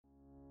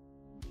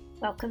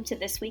Welcome to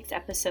this week's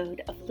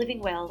episode of Living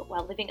Well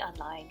While Living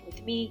Online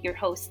with me, your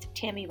host,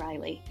 Tammy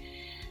Riley.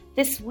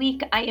 This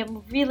week, I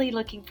am really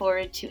looking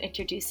forward to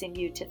introducing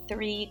you to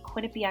 3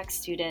 Quinnipiac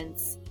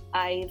students.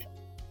 I've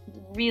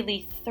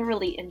really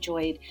thoroughly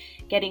enjoyed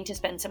getting to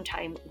spend some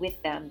time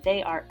with them.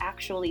 They are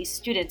actually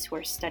students who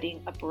are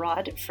studying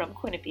abroad from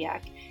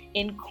Quinnipiac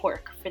in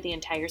Cork for the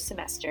entire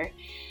semester.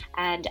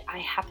 And I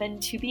happen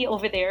to be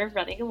over there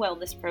running a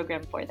wellness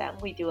program for them.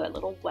 We do a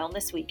little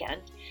wellness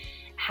weekend,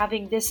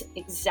 having this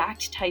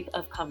exact type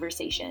of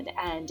conversation.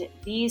 And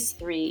these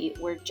 3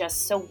 were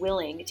just so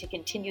willing to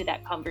continue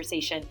that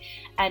conversation.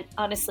 And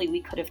honestly,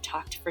 we could have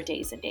talked for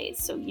days and days.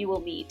 So you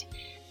will meet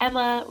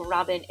Emma,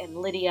 Robin, and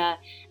Lydia,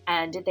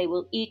 and they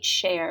will each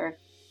share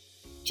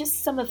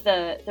just some of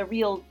the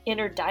real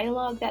inner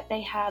dialogue that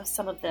they have,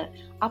 some of the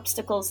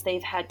obstacles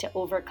they've had to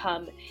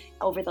overcome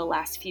over the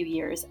last few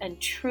years. And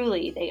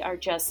truly, they are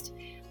just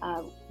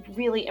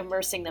really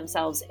immersing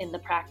themselves in the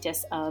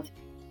practice of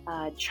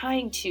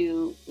trying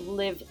to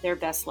live their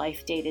best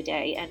life day to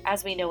day. And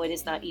as we know, it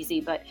is not easy,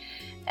 but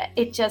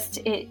it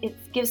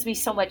gives me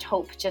so much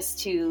hope just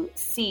to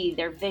see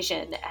their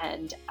vision.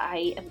 And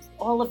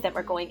all of them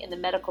are going in the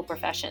medical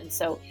profession.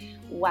 So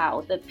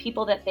wow, the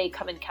people that they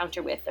come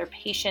encounter with, their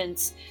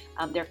patients,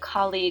 their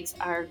colleagues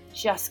are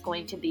just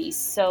going to be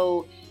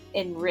so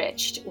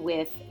enriched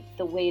with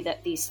the way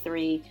that these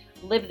 3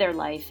 live their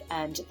life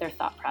and their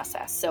thought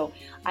process. So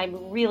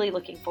I'm really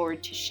looking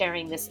forward to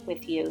sharing this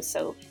with you.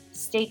 So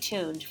stay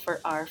tuned for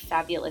our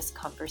fabulous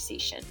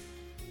conversation.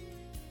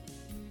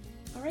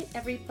 All right,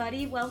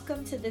 everybody,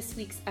 welcome to this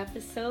week's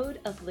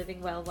episode of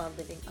Living Well While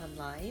Living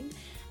Online.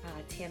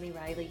 Tammy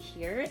Riley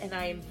here, and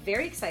I am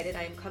very excited.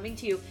 I am coming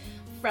to you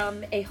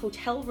from a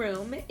hotel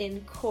room in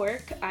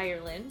Cork,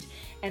 Ireland,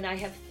 and I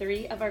have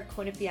 3 of our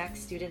Quinnipiac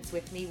students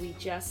with me. We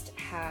just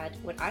had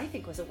what I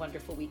think was a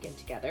wonderful weekend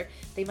together.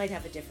 They might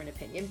have a different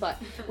opinion,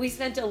 but we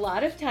spent a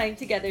lot of time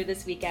together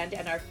this weekend,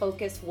 and our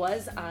focus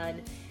was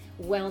on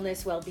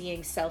wellness,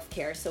 well-being,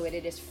 self-care. So it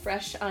is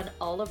fresh on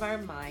all of our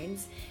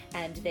minds,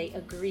 and they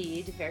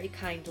agreed very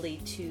kindly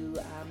to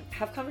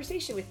have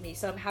conversation with me.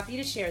 So I'm happy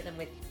to share them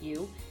with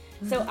you.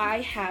 So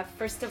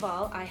first of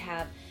all, I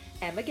have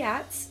Emma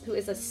Gatz, who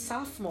is a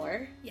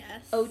sophomore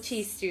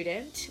OT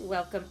student.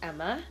 Welcome,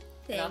 Emma.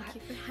 Thank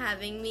you for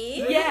having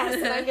me. Yes,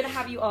 and I'm going to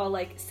have you all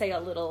say a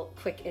little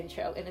quick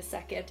intro in a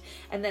second.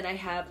 And then I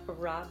have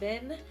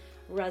Robin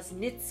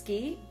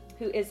Rosnitsky,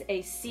 who is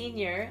a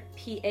senior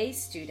PA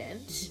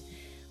student.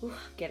 Ooh,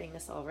 getting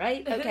this all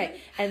right.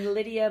 Okay. And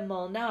Lydia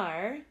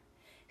Molnar,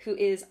 who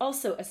is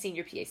also a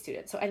senior PA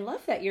student. So I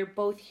love that you're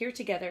both here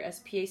together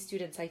as PA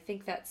students. I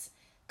think that's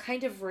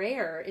kind of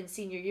rare in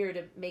senior year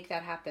to make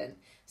that happen.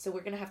 So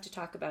we're going to have to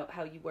talk about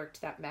how you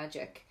worked that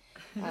magic.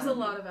 It was a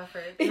lot of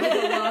effort. It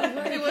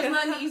was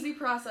not an easy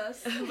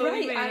process.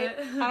 Right,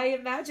 I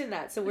imagine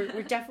that. So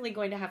we're definitely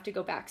going to have to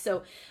go back.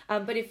 So,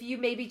 but if you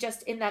maybe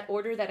just in that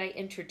order that I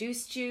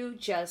introduced you,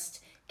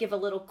 just give a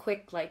little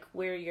quick,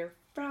 where you're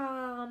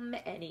from,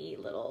 any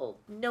little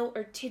note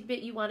or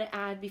tidbit you want to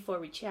add before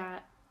we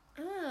chat.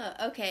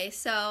 Okay.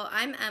 So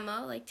I'm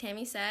Emma, like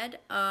Tammy said.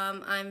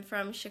 I'm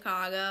from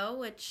Chicago,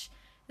 which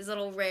is a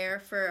little rare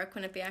for a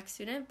Quinnipiac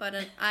student, but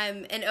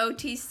I'm an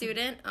OT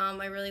student.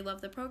 I really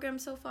love the program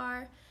so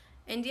far.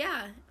 And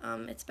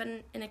it's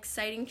been an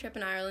exciting trip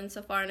in Ireland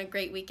so far and a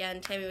great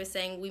weekend. Tammy was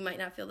saying we might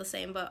not feel the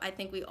same, but I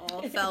think we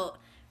all felt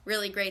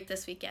really great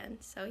this weekend.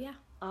 So yeah.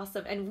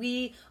 Awesome. And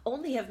we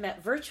only have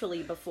met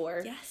virtually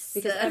before. Yes.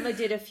 Because Emma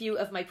did a few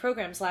of my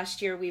programs.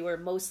 Last year we were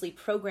mostly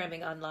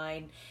programming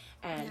online.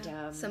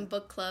 And some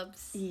book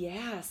clubs.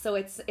 Yeah, so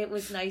it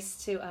was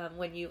nice to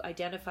when you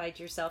identified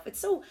yourself. It's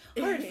so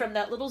hard from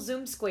that little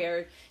Zoom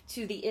square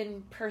to the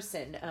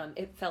in-person.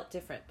 It felt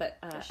different, but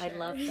sure. I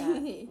love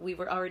that we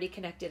were already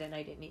connected and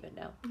I didn't even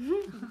know.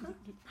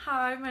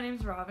 Hi, my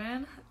name's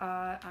Robin.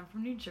 I'm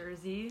from New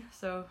Jersey,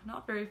 so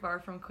not very far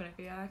from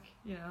Quinnipiac,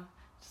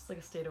 just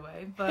a state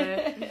away.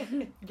 But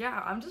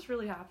yeah, I'm just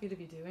really happy to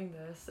be doing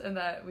this and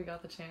that we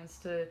got the chance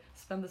to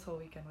spend this whole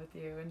weekend with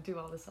you and do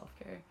all the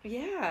self-care.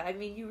 Yeah, I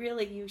mean,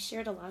 you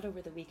shared a lot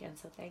over the weekend,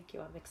 so thank you.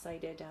 I'm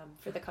excited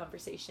for the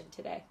conversation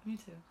today. Me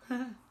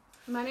too.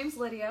 My name's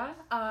Lydia.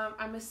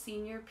 I'm a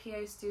senior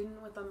PA student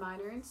with a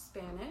minor in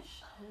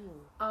Spanish.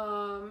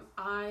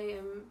 I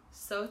am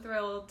so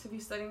thrilled to be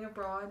studying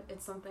abroad.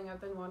 It's something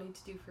I've been wanting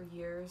to do for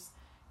years.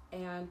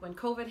 And when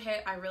COVID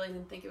hit, I really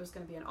didn't think it was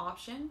going to be an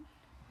option.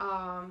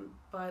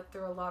 But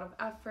through a lot of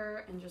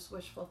effort and just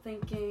wishful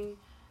thinking,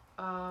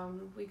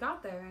 we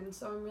got there. And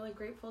so I'm really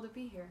grateful to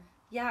be here.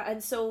 Yeah,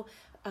 and so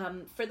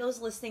for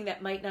those listening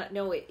that might not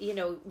know it,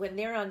 when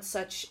they're on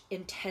such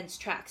intense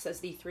tracks as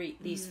these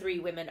 3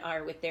 women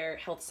are with their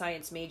health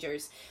science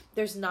majors,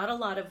 there's not a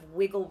lot of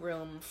wiggle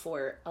room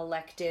for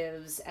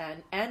electives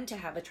and to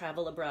have a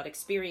travel abroad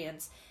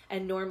experience.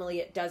 And normally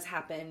it does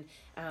happen.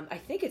 I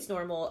think it's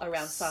normal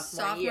around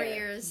sophomore year. Sophomore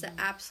year is the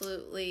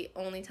absolutely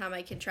only time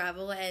I can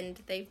travel,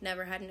 and they've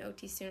never had an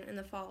OT student in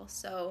the fall,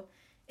 so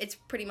it's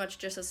pretty much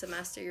just a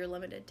semester you're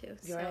limited to.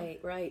 So.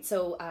 Right.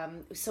 So,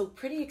 so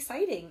pretty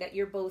exciting that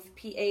you're both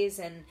PAs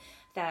and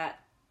that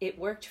it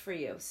worked for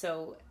you.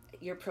 So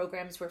your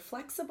programs were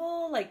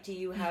flexible? Like, do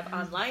you have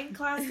online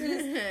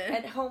classes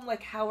at home?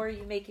 Like, how are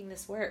you making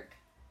this work?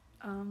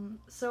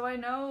 So I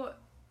know,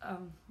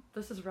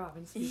 this is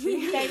Robin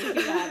speaking. Thank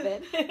you,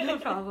 Robin. No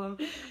problem.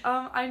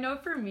 I know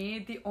for me,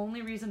 the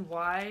only reason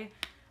why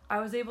I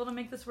was able to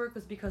make this work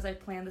was because I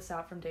planned this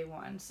out from day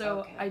one.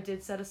 So I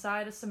did set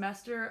aside a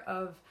semester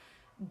of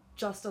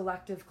just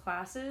elective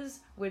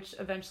classes, which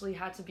eventually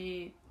had to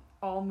be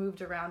all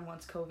moved around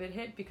once COVID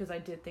hit, because I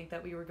did think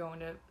that we were going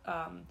to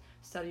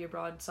study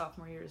abroad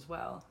sophomore year as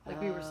well.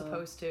 Like, we were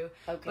supposed to.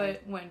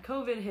 But when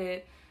COVID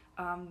hit,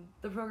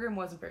 the program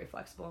wasn't very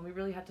flexible, and we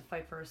really had to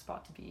fight for a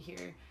spot to be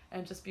here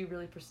and just be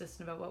really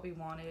persistent about what we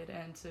wanted,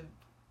 and to,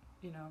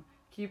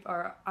 keep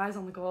our eyes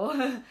on the goal,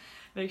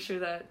 make sure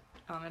that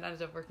it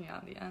ended up working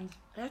out in the end.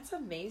 That's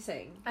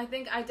amazing. I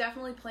think I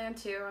definitely plan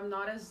to. I'm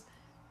not as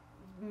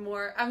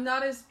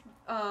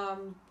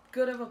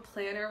good of a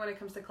planner when it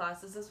comes to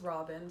classes as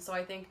Robin. So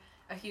I think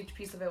a huge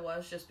piece of it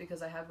was just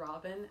because I had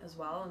Robin as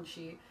well, and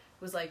she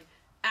was like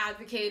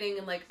advocating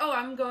and like, oh,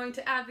 I'm going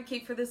to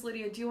advocate for this,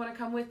 Lydia. Do you want to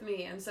come with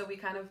me? And so we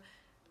kind of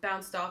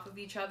bounced off of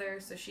each other.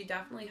 So she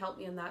definitely helped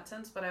me in that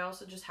sense. But I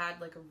also just had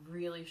like a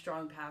really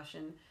strong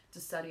passion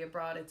to study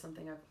abroad. It's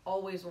something I've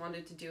always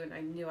wanted to do, and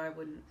I knew I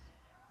wouldn't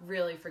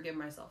really forgive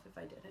myself if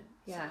I didn't.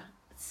 Yeah.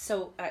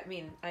 So, I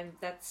mean,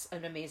 that's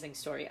an amazing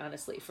story,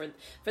 honestly.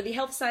 For the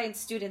health science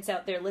students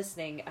out there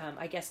listening,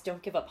 I guess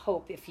don't give up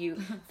hope if you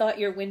thought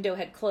your window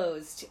had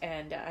closed.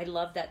 And I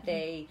love that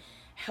they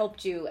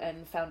helped you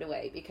and found a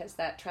way, because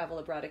that travel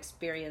abroad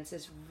experience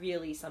is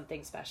really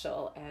something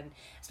special. And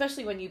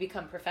especially when you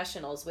become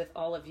professionals with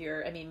all of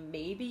your, I mean,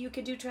 maybe you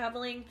could do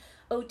traveling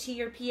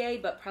OT or PA,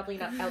 but probably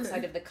not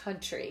outside of the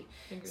country.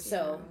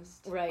 So,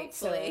 right.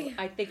 Hopefully.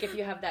 So I think if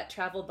you have that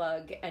travel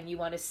bug and you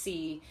want to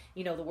see,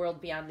 the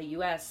world beyond the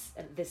US,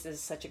 and this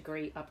is such a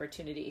great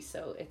opportunity.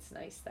 So it's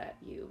nice that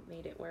you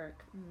made it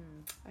work.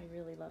 I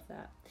really love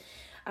that.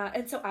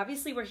 And so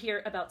obviously we're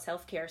here about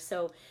self-care.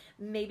 So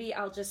maybe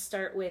I'll just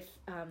start with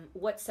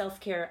what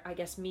self-care, I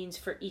guess, means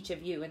for each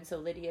of you. And so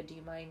Lydia, do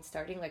you mind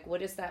starting? Like, what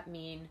does that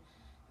mean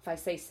if I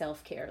say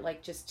self-care,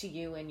 like just to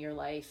you in your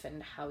life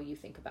and how you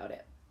think about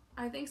it?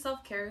 I think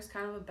self-care is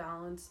kind of a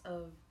balance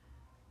of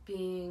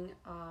being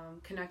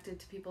connected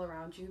to people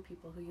around you,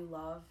 people who you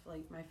love,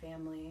 like my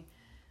family,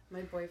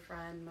 my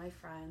boyfriend, my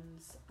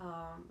friends,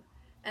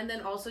 and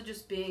then also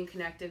just being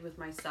connected with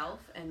myself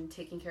and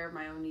taking care of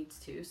my own needs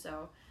too.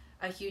 So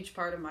a huge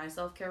part of my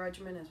self-care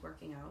regimen is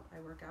working out. I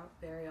work out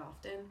very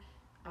often,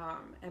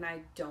 and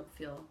I don't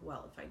feel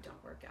well if I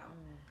don't work out.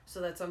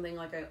 So that's something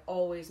like I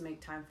always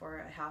make time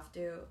for. I have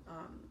to,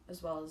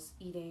 as well as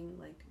eating,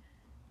 like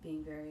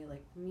being very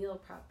like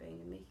meal prepping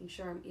and making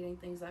sure I'm eating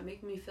things that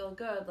make me feel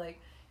good. Like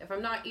if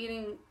I'm not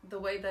eating the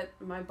way that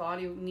my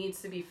body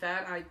needs to be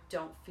fed, I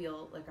don't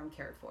feel like I'm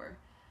cared for.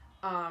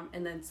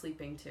 And then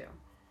sleeping too.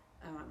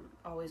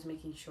 Always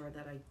making sure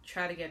that I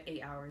try to get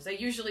 8 hours. I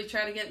usually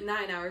try to get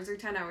 9 hours or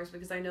 10 hours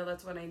because I know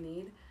that's what I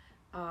need.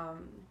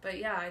 But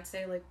yeah, I'd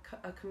say like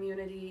a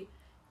community,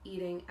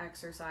 eating,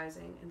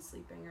 exercising, and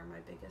sleeping are my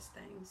biggest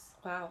things.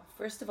 Wow.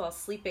 First of all,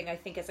 sleeping, I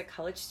think as a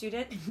college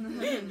student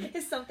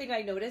is something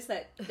I notice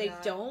that they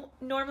don't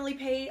normally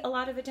pay a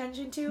lot of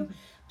attention to.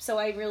 So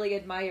I really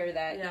admire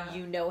that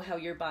you know how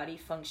your body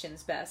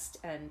functions best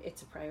and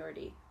it's a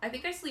priority. I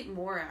think I sleep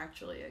more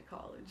actually at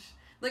college.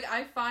 Like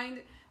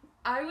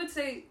I would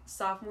say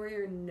sophomore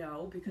year,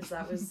 no, because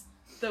that was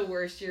the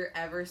worst year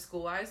ever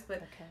school-wise.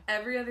 But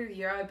every other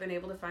year I've been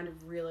able to find a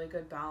really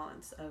good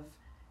balance of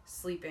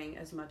sleeping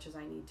as much as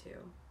I need to,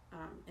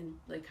 and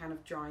like kind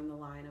of drawing the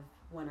line of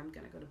when I'm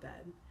gonna go to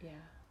bed. Yeah.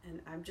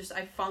 And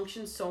I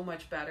function so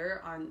much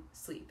better on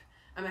sleep.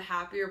 I'm a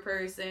happier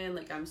person,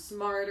 like I'm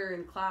smarter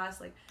in class.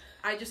 Like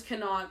I just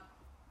cannot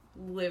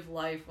live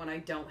life when I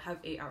don't have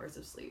 8 hours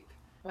of sleep.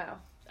 Wow.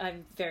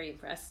 I'm very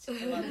impressed.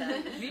 I love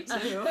that. Me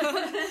too.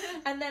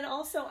 And then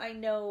also I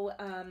know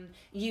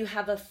you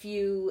have a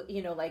few,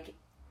 like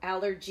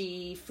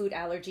food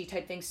allergy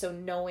type things. So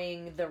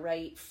knowing the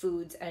right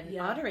foods and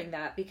honoring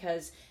that,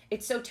 because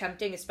it's so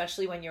tempting,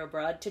 especially when you're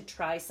abroad, to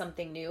try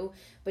something new.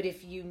 But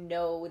if you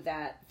know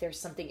that there's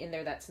something in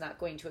there that's not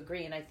going to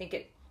agree, and I think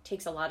it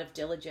takes a lot of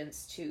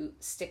diligence to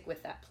stick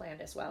with that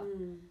plan as well.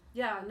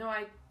 Yeah, no,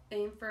 I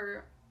aim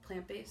for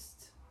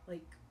plant-based,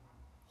 like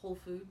whole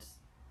foods.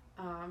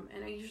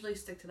 And I usually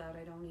stick to that.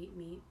 I don't eat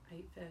meat. I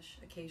eat fish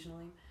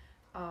occasionally.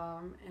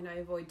 And I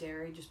avoid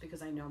dairy just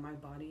because I know my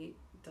body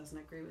doesn't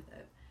agree with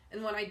it.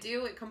 And when I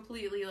do, it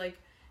completely like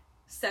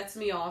sets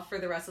me off for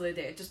the rest of the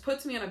day. It just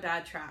puts me on a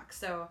bad track.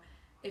 So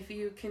if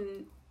you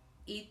can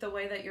eat the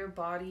way that your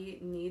body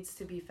needs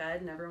to be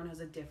fed, and everyone has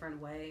a different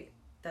way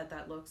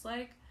that looks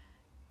like,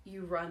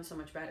 you run so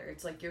much better.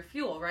 It's like your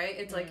fuel, right?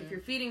 It's like if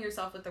you're feeding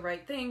yourself with the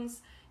right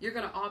things, you're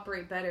going to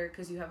operate better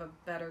because you have a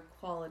better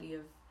quality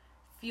of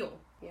fuel.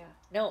 Yeah.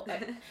 No,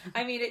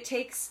 I mean, it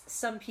takes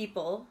some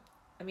people,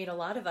 a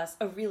lot of us,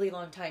 a really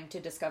long time to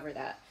discover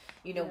that.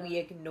 We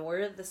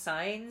ignore the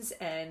signs,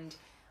 and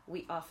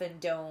we often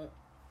don't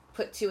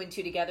put two and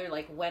two together,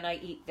 like when I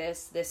eat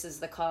this, this is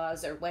the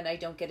cause, or when I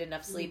don't get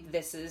enough sleep,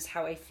 this is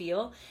how I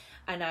feel.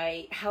 And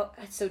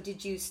so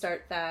did you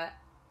start that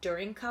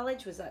during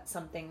college? Was that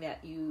something that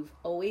you've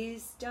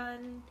always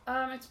done?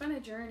 It's been a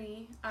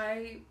journey.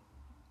 I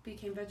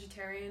became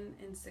vegetarian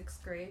in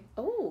 6th grade.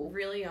 Oh.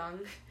 Really young.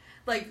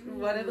 Like,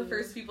 one of the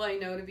first people I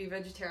know to be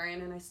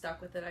vegetarian, and I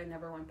stuck with it. I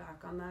never went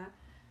back on that.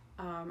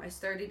 I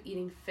started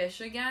eating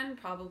fish again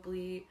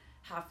probably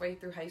halfway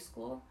through high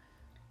school.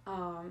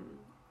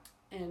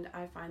 And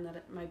I find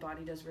that my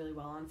body does really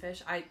well on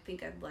fish. I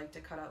think I'd like to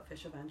cut out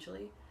fish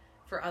eventually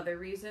for other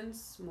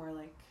reasons, more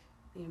like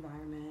the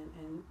environment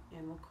and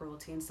animal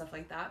cruelty and stuff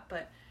like that.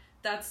 But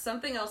that's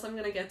something else I'm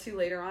going to get to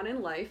later on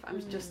in life. I'm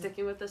just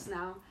sticking with this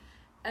now.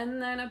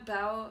 And then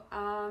about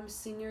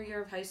senior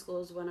year of high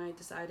school is when I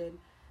decided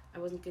I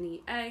wasn't going to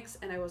eat eggs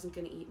and I wasn't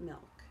going to eat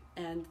milk.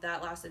 And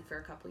that lasted for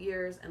a couple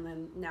years, and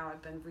then now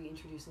I've been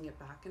reintroducing it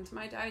back into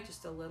my diet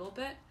just a little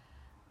bit.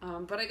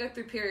 But I go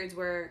through periods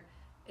where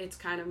it's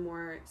kind of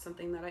more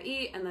something that I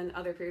eat, and then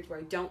other periods where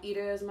I don't eat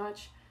it as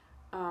much.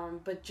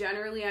 But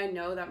generally, I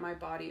know that my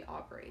body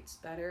operates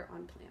better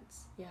on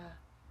plants. Yeah.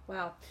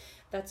 Wow.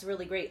 That's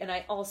really great. And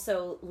I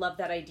also love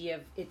that idea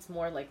of it's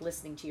more like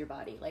listening to your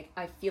body. Like,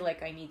 I feel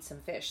like I need some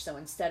fish. So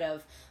instead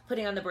of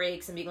putting on the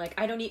brakes and being like,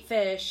 I don't eat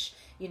fish,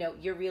 you know,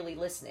 you're really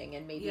listening,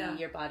 and maybe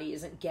your body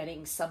isn't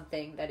getting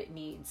something that it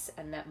needs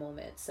in that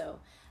moment. So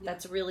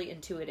that's really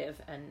intuitive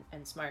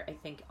and smart. I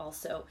think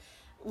also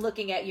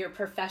looking at your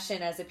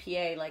profession as a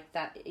PA like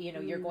that, you know,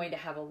 you're going to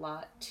have a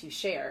lot to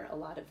share, a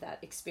lot of that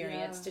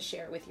experience to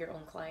share with your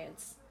own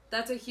clients.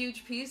 That's a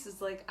huge piece.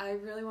 Is like, I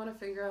really want to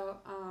figure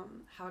out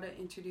how to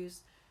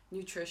introduce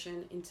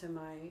nutrition into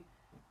my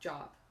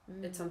job.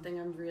 It's something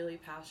I'm really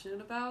passionate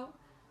about.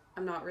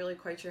 I'm not really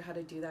quite sure how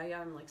to do that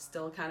yet. I'm like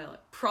still kind of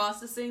like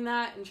processing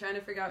that and trying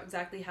to figure out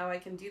exactly how I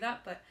can do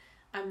that. But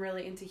I'm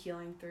really into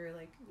healing through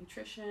like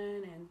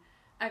nutrition and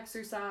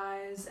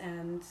exercise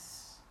and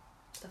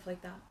stuff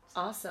like that.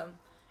 Awesome.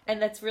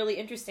 And that's really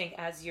interesting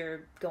as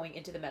you're going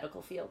into the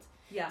medical field.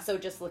 Yeah. So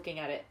just looking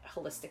at it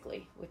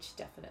holistically, which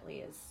definitely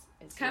is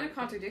it's kind of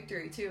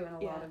contradictory too in a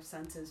lot of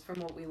senses from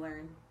what we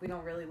learn. We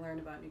don't really learn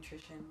about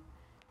nutrition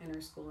in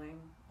our schooling.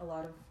 A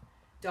lot of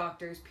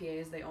doctors,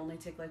 PAs, they only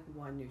take like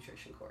one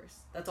nutrition course.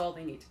 That's all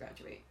they need to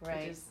graduate.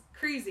 Right. Which is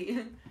crazy.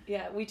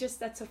 Yeah,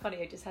 that's so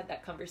funny. I just had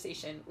that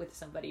conversation with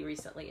somebody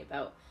recently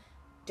about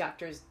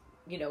doctors,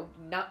 you know,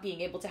 not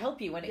being able to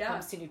help you when it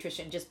comes to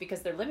nutrition just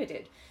because they're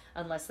limited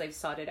unless they've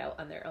sought it out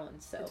on their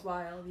own. So it's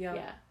wild. Yeah.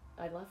 Yeah.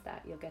 I love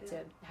that. You'll get to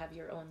have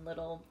your own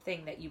little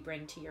thing that you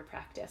bring to your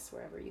practice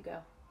wherever you go.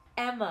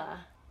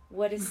 Emma,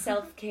 what is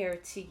self-care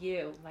to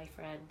you, my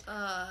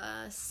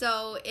friend?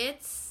 So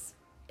it's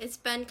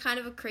been kind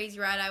of a crazy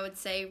ride, I would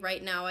say.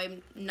 Right now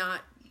I'm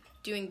not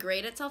doing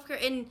great at self-care.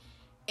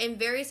 In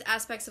various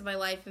aspects of my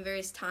life, in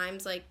various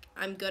times, like,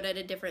 I'm good at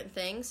a different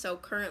thing. So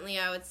currently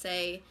I would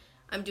say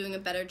I'm doing a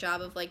better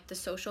job of, like, the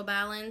social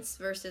balance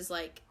versus,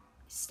 like,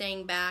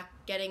 staying back,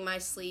 getting my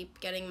sleep,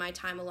 getting my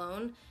time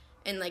alone,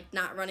 and, like,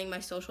 not running my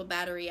social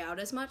battery out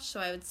as much. So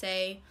I would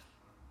say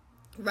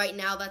right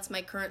now that's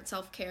my current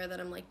self-care that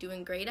I'm, like,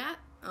 doing great at.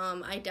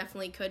 I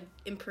definitely could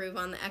improve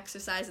on the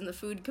exercise and the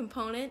food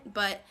component,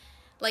 but,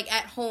 like,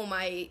 at home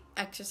I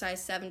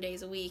exercise 7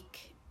 days a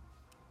week.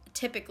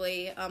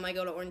 Typically, I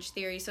go to Orange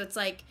Theory, so it's,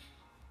 like,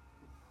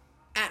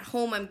 at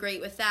home I'm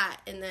great with that,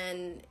 and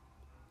then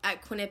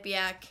at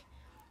Quinnipiac,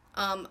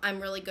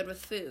 I'm really good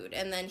with food,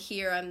 and then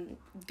here I'm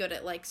good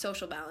at, like,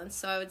 social balance.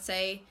 So I would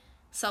say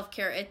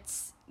self-care, it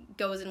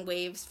goes in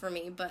waves for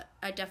me, but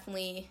I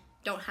definitely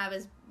don't have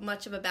as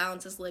much of a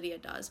balance as Lydia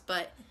does,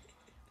 but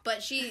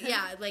she,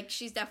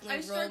 she's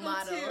definitely a role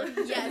model.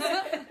 Too.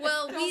 Yes.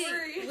 Well,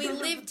 Don't we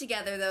live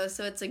together though,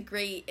 so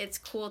it's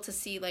cool to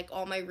see, like,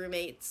 all my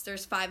roommates,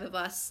 there's 5 of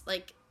us,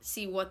 like,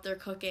 see what they're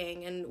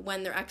cooking and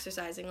when they're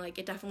exercising. Like,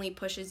 it definitely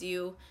pushes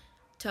you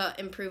to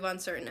improve on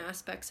certain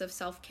aspects of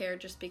self-care,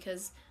 just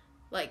because,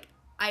 like,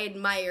 I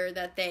admire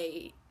that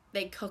they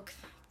cook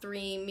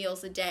 3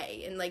 meals a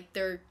day, and, like,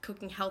 they're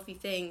cooking healthy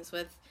things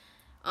with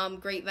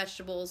great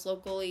vegetables,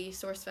 locally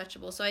sourced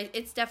vegetables. So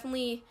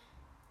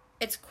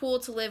it's cool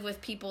to live with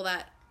people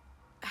that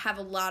have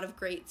a lot of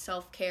great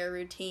self-care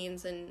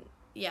routines, and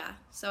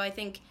so I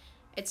think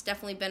it's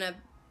definitely been an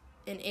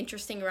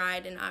interesting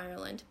ride in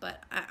Ireland,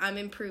 but I'm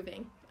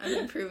improving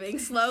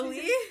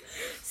slowly.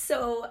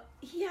 So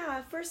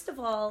first of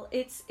all,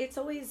 it's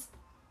always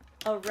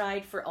a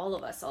ride for all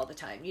of us all the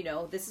time. You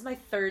know, this is my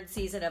 3rd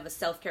season of a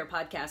self-care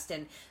podcast,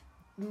 and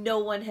no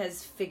one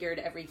has figured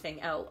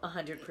everything out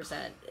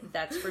 100%.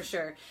 That's for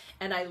sure.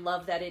 And I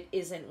love that it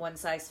isn't one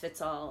size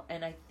fits all.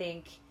 And I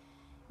think,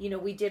 you know,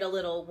 we did a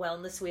little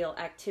wellness wheel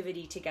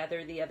activity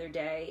together the other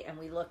day, and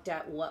we looked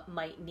at what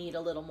might need a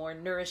little more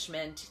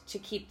nourishment to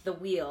keep the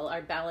wheel,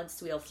 our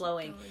balanced wheel,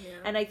 flowing. Oh, yeah.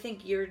 And I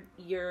think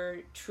you're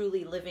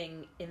truly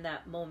living in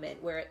that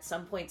moment where at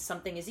some point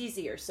something is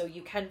easier, so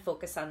you can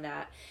focus on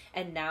that.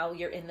 And now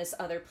you're in this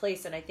other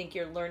place, and I think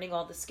you're learning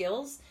all the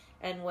skills.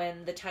 And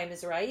when the time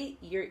is right,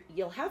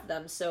 you'll have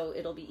them, so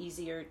it'll be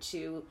easier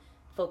to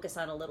focus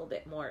on a little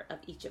bit more of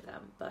each of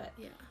them. But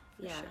sure.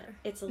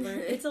 it's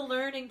a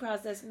learning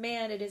process.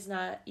 Man, it is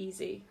not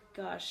easy.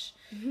 Gosh.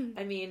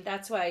 I mean,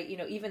 that's why,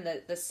 even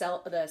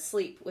the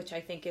sleep, which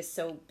I think is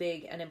so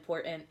big and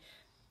important,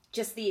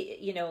 just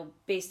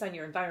based on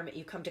your environment,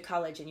 you come to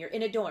college and you're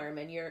in a dorm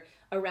and you're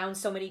around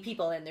so many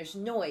people and there's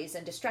noise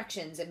and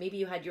distractions, and maybe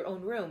you had your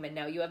own room and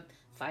now you have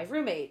 5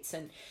 roommates,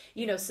 and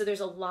so there's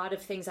a lot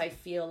of things. I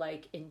feel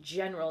like in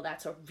general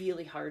that's a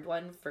really hard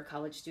one for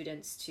college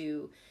students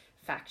to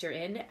factor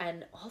in,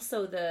 and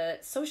also the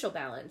social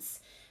balance,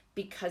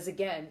 because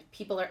again,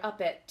 people are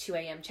up at 2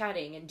 a.m.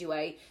 chatting, and do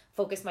I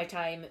focus my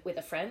time with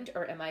a friend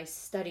or am I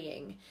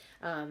studying?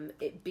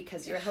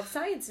 Because you're a health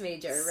science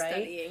major, right?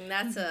 Studying,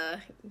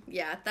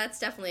 that's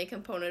definitely a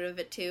component of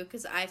it too,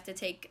 because I have to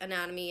take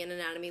anatomy and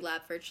anatomy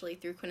lab virtually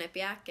through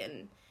Quinnipiac,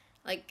 and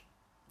like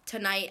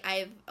tonight I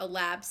have a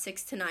lab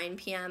 6 to 9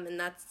 p.m. and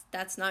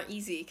that's not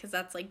easy, because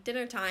that's like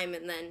dinner time,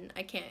 and then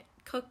I can't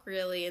cook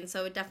really, and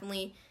so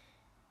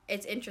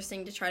it's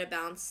interesting to try to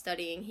balance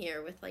studying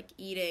here with like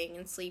eating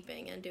and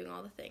sleeping and doing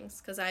all the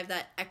things, because I have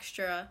that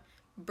extra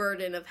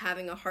burden of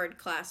having a hard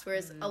class,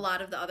 whereas a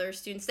lot of the other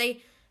students,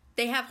 they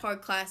have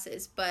hard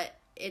classes, but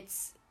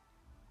it's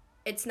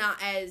not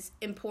as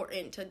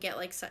important to get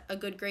like a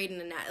good grade in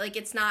anatomy. Like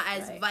it's not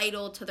as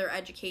vital to their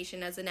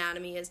education as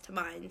anatomy is to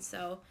mine.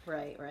 So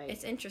right,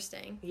 it's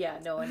interesting. Yeah,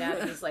 no,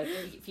 anatomy's like,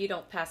 if you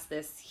don't pass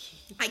this,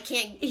 I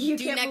can't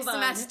do next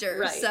semester.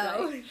 Right,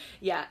 right.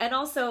 Yeah, and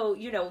also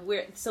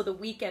so the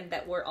weekend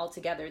that we're all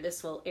together,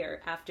 this will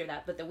air after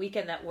that, but the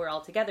weekend that we're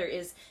all together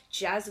is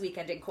Jazz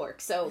Weekend in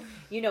Cork. So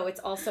it's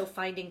also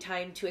finding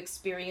time to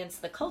experience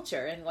the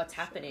culture and what's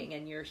happening,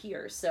 and you're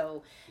here.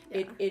 So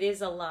it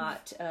is a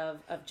lot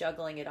of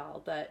juggling it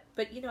all, but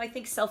I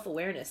think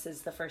self-awareness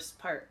is the first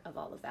part of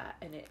all of that,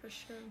 and it for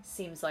sure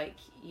seems like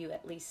you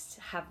at least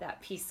have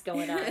that piece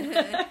going on.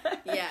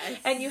 Yes.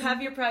 And you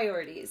have your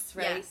priorities,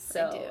 right? Yes,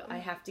 so I do. I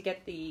have to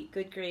get the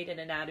good grade in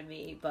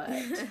anatomy, but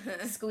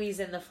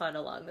squeeze in the fun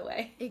along the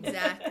way.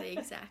 Exactly.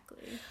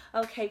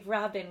 Okay,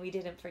 Robin, we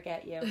didn't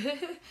forget you.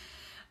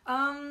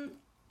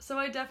 So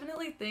I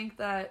definitely think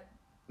that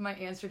my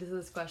answer to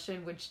this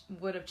question, which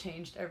would have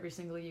changed every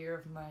single year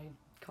of my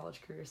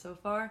college career so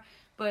far,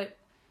 but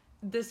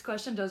this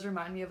question does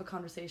remind me of a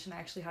conversation I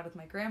actually had with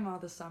my grandma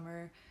this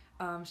summer.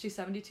 She's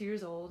 72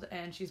 years old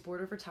and she's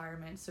bored of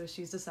retirement, so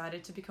she's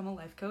decided to become a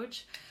life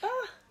coach.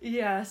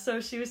 Yeah,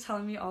 so she was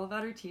telling me all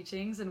about her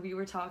teachings, and we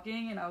were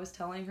talking, and I was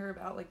telling her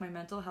about like my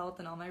mental health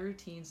and all my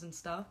routines and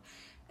stuff,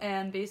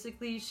 and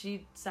basically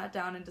she sat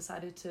down and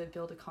decided to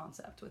build a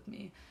concept with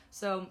me.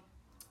 So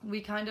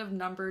we kind of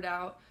numbered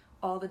out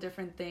all the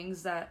different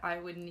things that I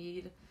would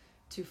need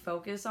to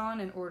focus on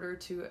in order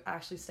to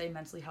actually stay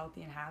mentally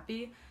healthy and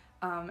happy.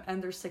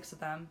 And there's 6 of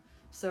them.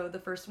 So the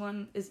first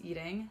one is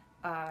eating.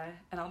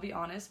 And I'll be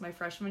honest, my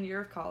freshman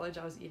year of college,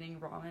 I was eating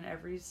ramen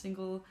every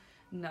single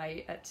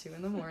night at 2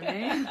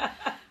 a.m.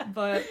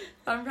 But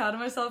I'm proud of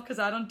myself because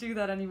I don't do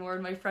that anymore.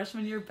 And my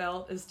freshman year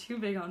belt is too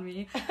big on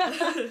me.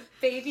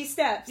 Baby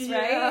steps,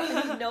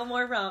 right? No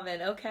more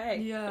ramen. Okay.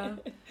 Yeah.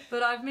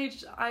 But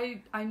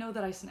I know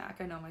that I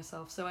snack. I know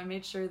myself. So I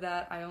made sure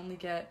that I only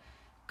get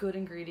good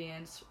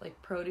ingredients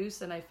like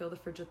produce, and I fill the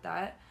fridge with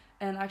that.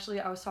 And actually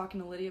I was talking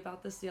to Lydia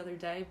about this the other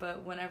day,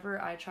 but whenever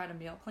I tried a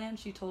meal plan,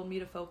 she told me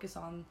to focus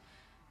on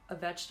a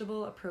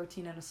vegetable, a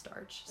protein, and a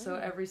starch. So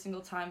every single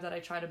time that I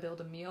try to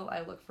build a meal,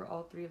 I look for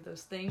all 3 of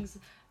those things,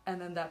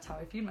 and then that's how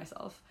I feed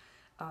myself.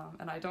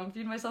 And I don't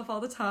feed myself all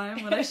the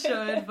time when I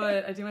should,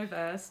 but I do my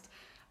best.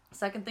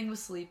 Second thing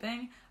was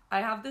sleeping.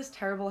 I have this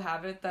terrible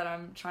habit that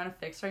I'm trying to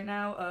fix right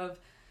now of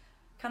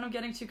kind of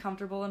getting too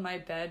comfortable in my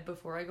bed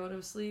before I go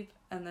to sleep,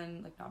 and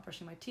then like not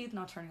brushing my teeth,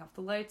 not turning off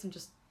the lights, and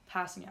just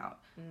passing out,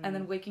 and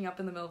then waking up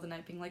in the middle of the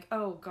night being like,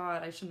 oh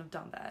god, I shouldn't have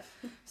done that.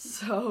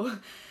 So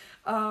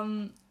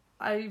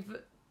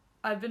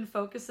I've been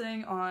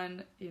focusing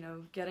on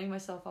getting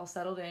myself all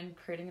settled in,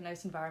 creating a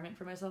nice environment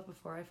for myself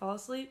before I fall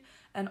asleep,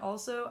 and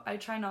also I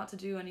try not to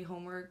do any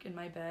homework in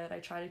my bed. I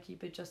try to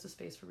keep it just a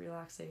space for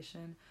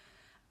relaxation.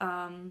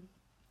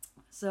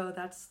 So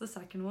that's the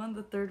second one.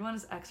 The third one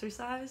is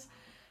exercise.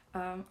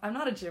 I'm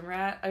not a gym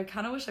rat. I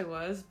kind of wish I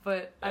was,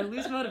 but I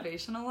lose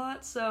motivation a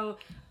lot. So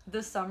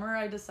this summer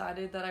I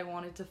decided that I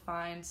wanted to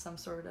find some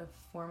sort of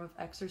form of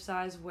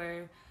exercise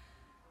where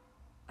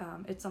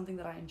it's something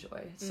that I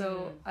enjoy.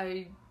 So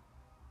I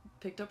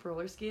picked up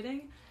roller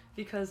skating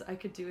because I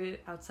could do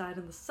it outside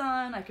in the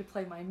sun. I could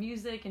play my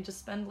music and just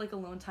spend like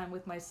alone time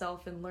with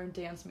myself and learn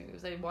dance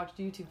moves. I watched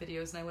YouTube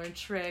videos and I learned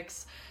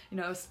tricks,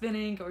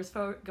 spinning,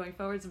 going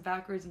forwards and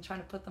backwards and trying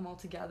to put them all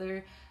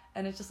together.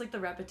 And it's just like the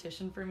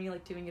repetition for me,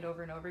 like doing it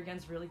over and over again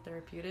is really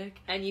therapeutic.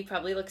 And you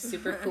probably look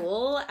super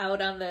cool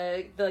out on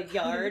the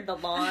yard, the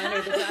lawn,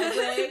 or the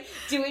driveway,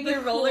 doing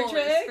your roller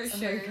tricks. For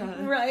sure. Oh my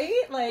God.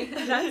 Right? Like,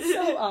 that's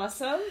so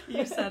awesome.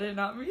 You said it,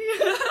 not me.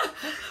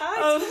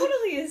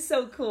 Totally is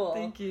so cool.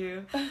 Thank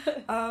you.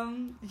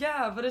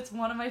 Yeah, but it's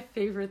one of my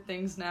favorite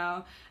things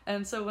now.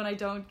 And so when I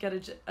don't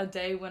get a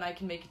day when I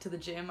can make it to the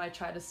gym, I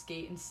try to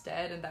skate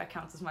instead, and that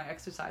counts as my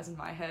exercise in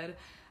my head.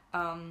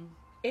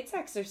 it's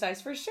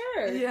exercise for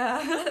sure.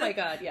 Yeah. Oh my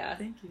God, yeah.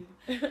 Thank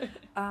you.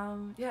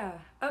 Yeah.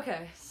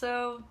 Okay,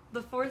 so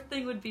the fourth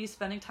thing would be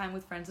spending time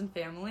with friends and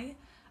family.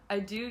 I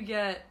do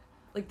get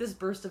like this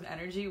burst of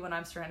energy when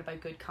I'm surrounded by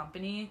good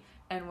company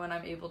and when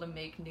I'm able to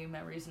make new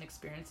memories and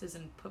experiences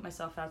and put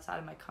myself outside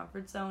of my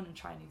comfort zone and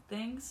try new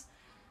things.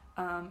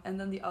 And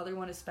then the other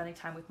one is spending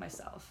time with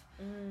myself,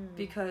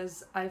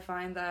 because I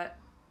find that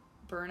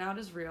burnout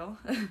is real.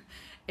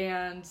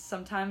 And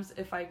sometimes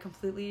if I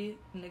completely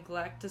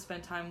neglect to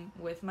spend time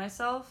with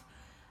myself,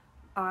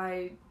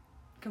 I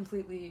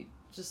completely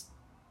just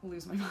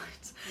lose my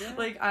mind. Yeah.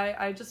 Like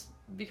I just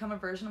become a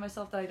version of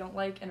myself that I don't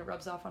like, and it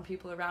rubs off on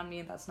people around me,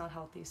 and that's not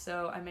healthy.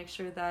 So I make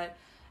sure that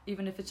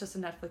even if it's just a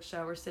Netflix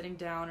show or sitting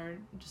down or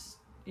just,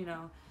 you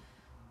know,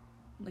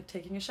 like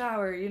taking a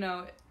shower, you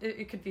know,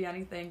 it could be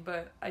anything,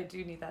 but I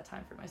do need that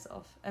time for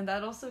myself. And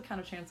that also kind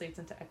of translates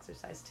into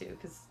exercise too,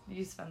 because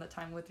you spend the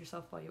time with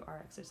yourself while you are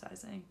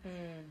exercising.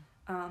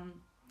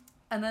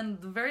 And then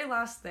the very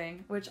last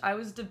thing, which I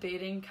was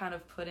debating kind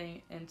of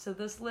putting into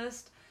this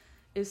list,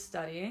 is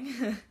studying.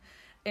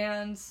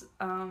 And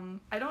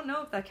I don't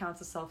know if that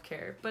counts as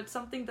self-care, but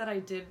something that I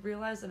did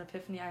realize, an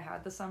epiphany I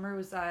had this summer,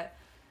 was that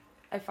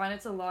I find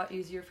it's a lot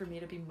easier for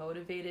me to be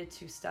motivated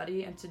to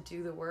study and to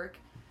do the work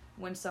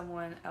when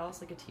someone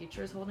else, like a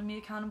teacher, is holding me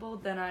accountable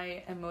than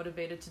I am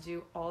motivated to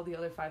do all the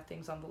other 5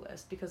 things on the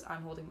list because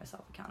I'm holding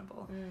myself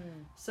accountable.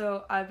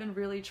 So I've been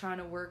really trying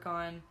to work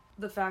on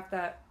the fact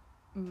that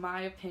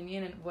my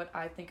opinion and what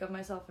I think of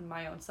myself and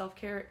my own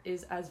self-care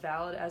is as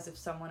valid as if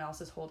someone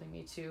else is holding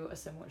me to a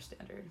similar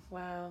standard.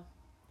 Wow.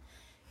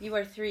 You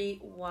are 3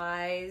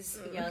 wise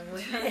young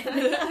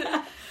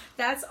women.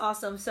 That's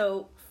awesome.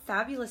 So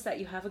fabulous that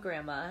you have a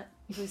grandma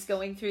who's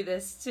going through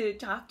this to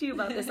talk to you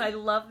about this. I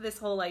love this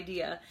whole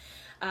idea.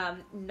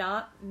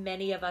 Not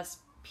many of us,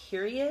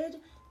 period,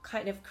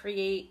 kind of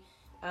create,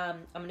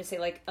 I'm going to say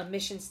like a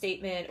mission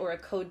statement or a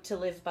code to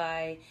live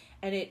by.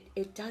 And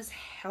it does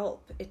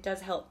help. It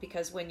does help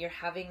because when you're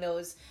having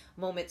those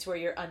moments where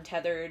you're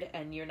untethered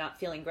and you're not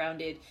feeling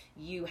grounded,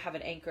 you have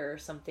an anchor or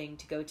something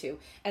to go to.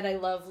 And I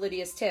love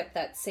Lydia's tip,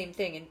 that same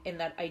thing in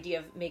that idea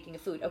of making a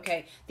food.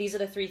 Okay, these are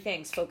the 3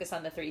 things. Focus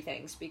on the 3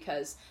 things,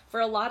 because for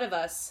a lot of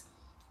us,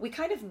 we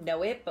kind of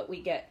know it, but we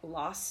get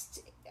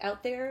lost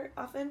out there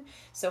often.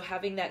 So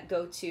having that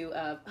go-to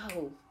of,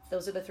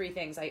 those are the 3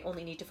 things. I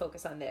only need to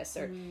focus on this.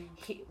 Or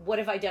what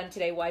have I done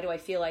today? Why do I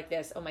feel like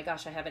this? Oh my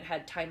gosh, I haven't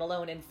had time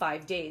alone in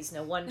 5 days.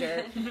 No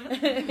wonder.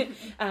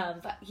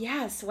 But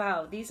yes,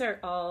 wow. These are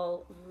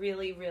all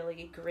really,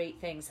 really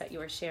great things that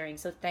you are sharing.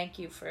 So thank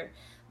you for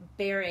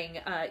bearing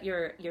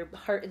your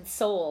heart and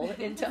soul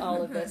into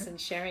all of this and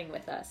sharing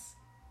with us.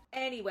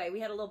 Anyway, we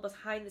had a little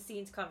behind the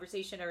scenes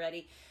conversation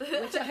already,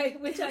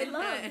 which I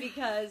love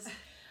because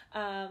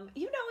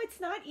it's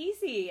not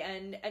easy,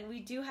 and we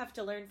do have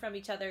to learn from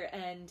each other.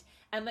 And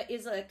Emma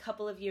is a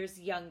couple of years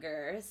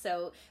younger,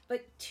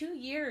 but 2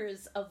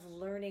 years of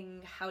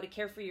learning how to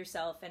care for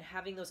yourself and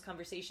having those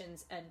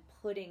conversations and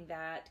putting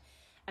that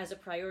as a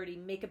priority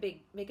make a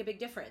big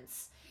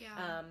difference.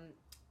 Yeah.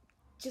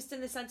 Just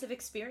in the sense of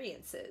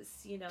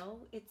experiences,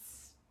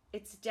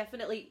 it's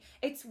definitely,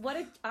 it's what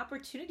an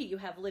opportunity you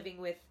have living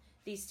with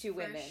these 2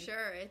 women. For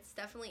sure. It's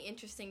definitely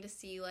interesting to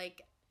see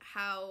like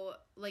how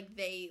like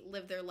they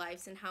live their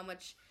lives and how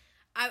much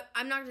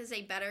I'm not going to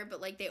say better,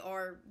 but like they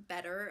are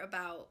better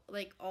about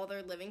like all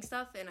their living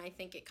stuff, and I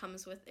think it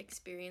comes with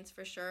experience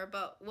for sure.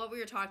 But what we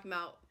were talking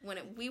about when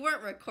we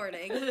weren't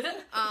recording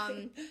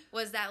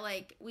was that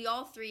like we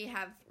all 3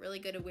 have really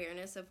good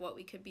awareness of what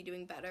we could be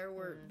doing better.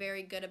 We're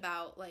very good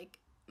about like,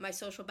 my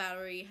social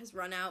battery has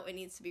run out, it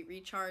needs to be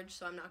recharged,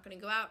 so I'm not going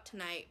to go out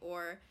tonight,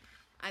 or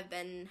I've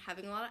been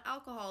having a lot of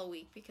alcohol a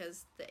week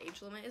because the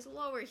age limit is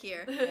lower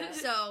here. Yeah.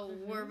 So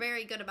we're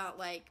very good about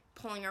like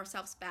pulling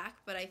ourselves back,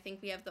 but I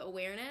think we have the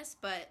awareness.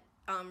 But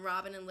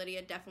Robin and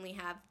Lydia definitely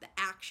have the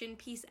action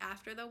piece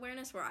after the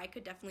awareness, where I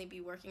could definitely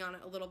be working on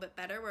it a little bit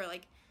better, where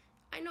like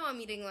I know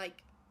I'm eating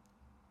like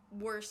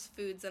worse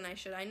foods than I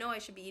should. I know I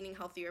should be eating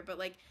healthier, but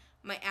like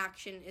my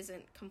action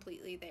isn't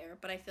completely there.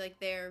 But I feel like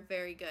they're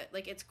very good.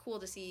 Like it's cool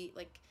to see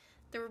like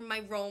they're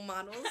my role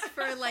models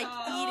for like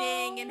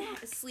eating and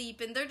sleep,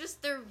 and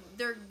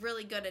they're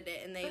really good at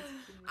it. And they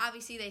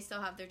obviously they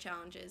still have their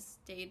challenges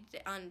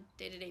on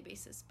day-to-day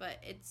basis, but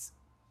it's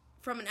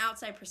from an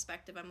outside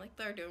perspective, I'm like,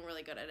 they're doing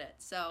really good at it.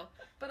 So,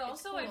 but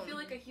also cool. I feel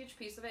like a huge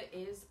piece of it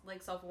is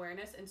like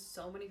self-awareness, and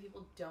so many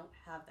people don't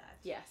have that.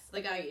 Yes,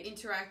 like I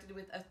interacted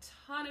with a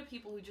ton of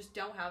people who just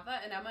don't have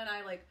that, and Emma and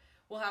I like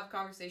we'll have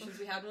conversations.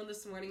 We had one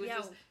this morning, which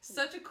was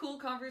such a cool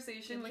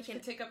conversation. We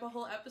could take up a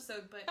whole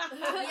episode, but it's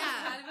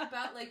kind of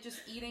about like just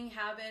eating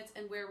habits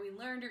and where we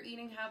learned our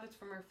eating habits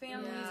from our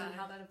families and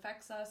how that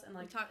affects us. And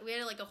like we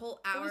had like a whole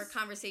hour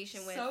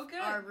conversation with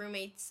our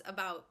roommates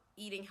about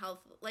eating health.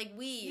 Like,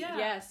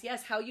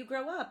 Yes, how you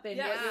grow up and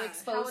what you're how it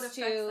exposed affects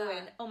to, that.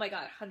 and oh my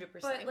god, 100%.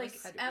 But like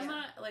 100%.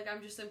 Emma, like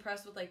I'm just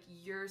impressed with like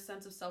your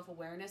sense of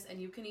self-awareness,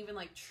 and you can even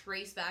like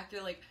trace back.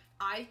 You're like,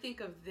 I think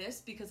of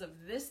this because of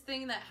this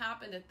thing that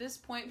happened at this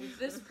point with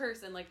this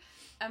person. Like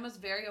Emma's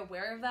very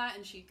aware of that,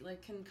 and she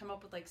like can come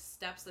up with like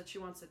steps that she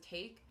wants to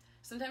take.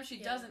 Sometimes she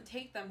doesn't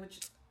take them,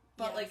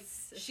 but like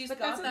she's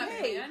got that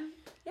plan.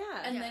 Yeah.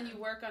 And then you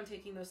work on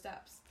taking those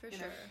steps. For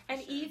sure.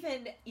 And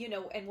even,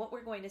 and what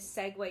we're going to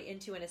segue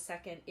into in a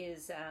second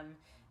is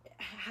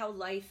how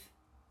life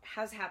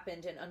has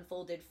happened and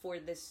unfolded for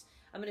this,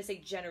 I'm going to say,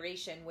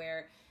 generation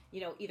where,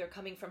 either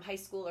coming from high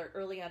school or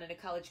early on in a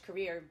college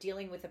career,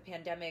 dealing with a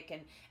pandemic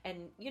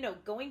and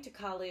going to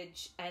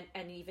college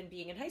and even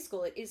being in high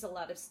school, it is a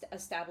lot of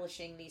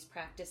establishing these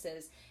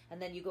practices.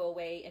 And then you go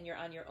away and you're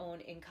on your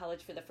own in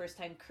college for the first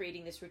time,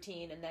 creating this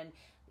routine. And then,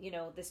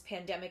 this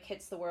pandemic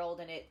hits the world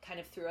and it kind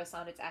of threw us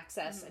on its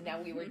axis. And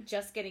now we were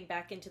just getting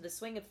back into the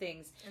swing of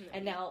things.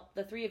 And now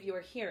the three of you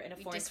are here in a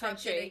foreign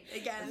country.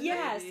 Again.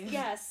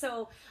 Yes.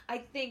 So I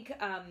think,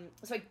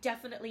 so I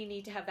definitely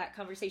need to have that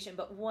conversation.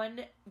 But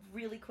one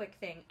really quick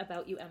thing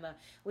about you, Emma,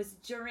 was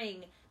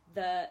during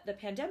the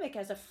pandemic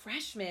as a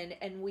freshman,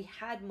 and we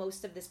had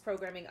most of this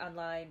programming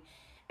online,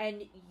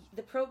 and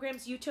the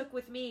programs you took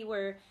with me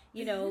were,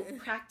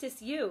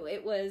 Practice You.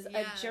 It was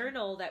a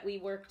journal that we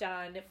worked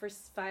on for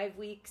 5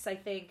 weeks, I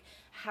think,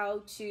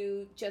 how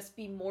to just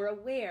be more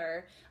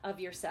aware of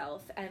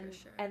yourself. And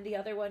and the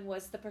other one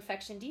was the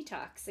Perfection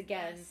Detox,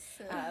 again,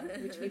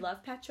 which we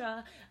love,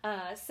 Petra.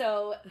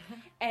 So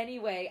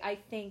anyway, I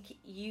think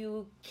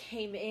you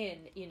came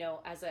in,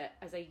 as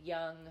a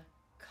young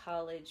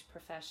college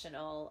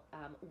professional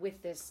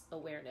with this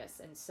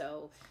awareness. And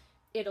so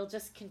it'll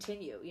just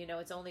continue,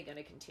 it's only going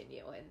to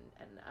continue,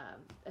 and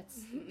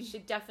that's, you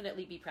should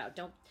definitely be proud.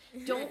 Don't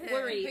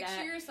worry.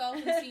 Picture yourself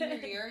in senior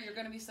year, you're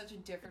going to be such a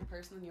different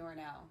person than you are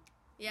now.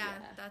 Yeah,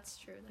 that's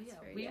true. That's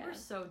very we were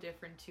so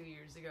different 2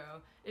 years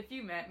ago. If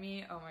you met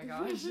me, oh my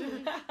gosh.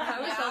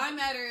 I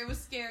met her. It was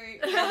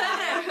scary.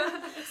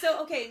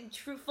 So, okay,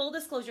 true full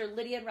disclosure,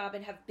 Lydia and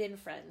Robin have been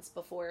friends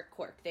before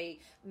Cork. They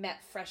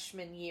met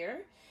freshman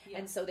year,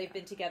 and so they've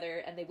been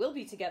together, and they will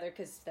be together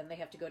because then they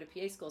have to go to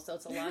PA school, so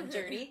it's a long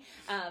journey.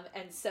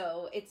 And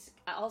so it's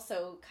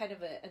also kind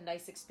of a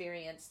nice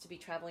experience to be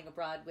traveling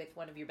abroad with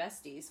one of your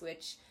besties,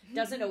 which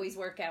doesn't always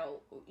work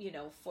out,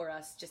 for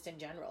us just in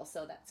general.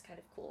 So that's kind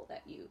of cool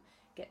that you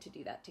get to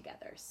do that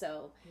together.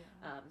 So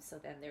so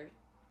then they're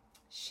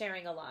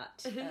sharing a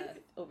lot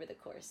over the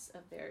course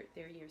of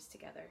their years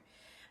together.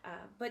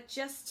 But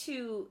just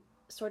to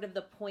sort of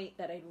the point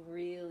that I'd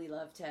really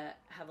love to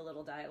have a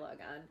little dialogue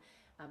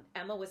on,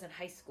 Emma was in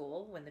high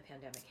school when the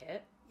pandemic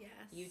hit. Yes.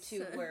 You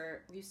two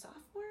were you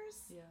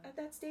sophomores at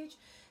that stage?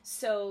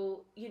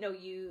 So,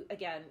 you,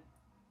 again,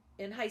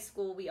 in high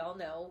school, we all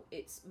know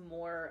it's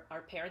more,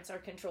 our parents are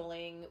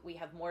controlling, we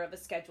have more of a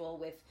schedule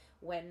with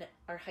when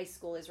our high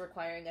school is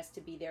requiring us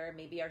to be there,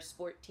 maybe our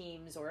sport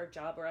teams or our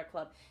job or our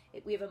club.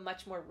 We have a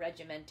much more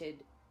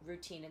regimented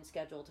routine and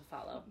schedule to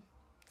follow.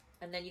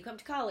 And then you come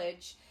to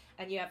college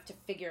and you have to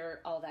figure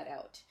all that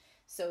out.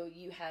 So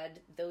you had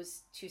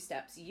those two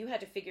steps. You had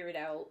to figure it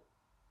out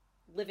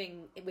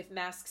living with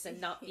masks and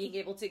not being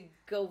able to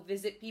go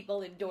visit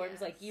people in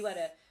dorms. Like, you had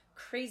a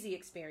crazy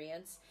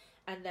experience.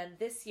 And then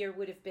this year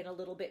would have been a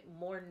little bit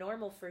more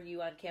normal for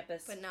you on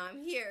campus. But now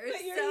I'm here.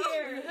 But you're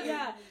here.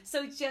 Yeah.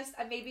 So just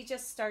maybe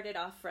just start it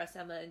off for us,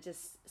 Emma, and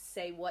just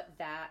say what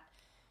that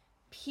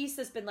piece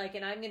has been like.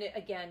 And I'm going to,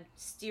 again,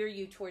 steer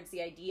you towards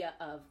the idea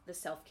of the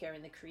self-care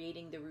and the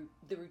creating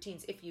the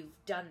routines, if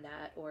you've done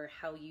that, or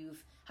how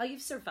you've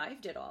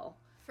survived it all.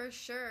 For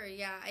sure,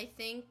 yeah. I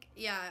think,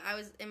 I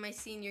was in my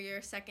senior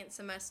year, second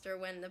semester,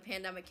 when the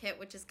pandemic hit,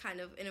 which is kind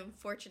of an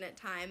unfortunate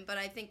time. But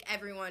I think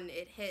everyone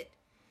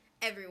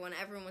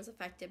was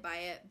affected by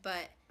it.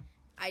 But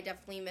I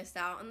definitely missed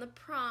out on the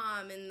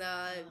prom and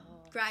the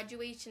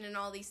graduation and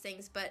all these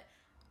things. But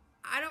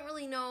I don't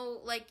really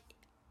know,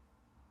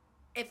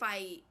 if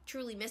I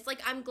truly missed.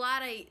 I'm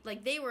glad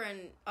they were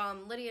in,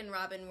 Lydia and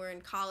Robin were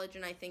in college,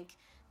 and I think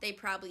they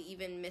probably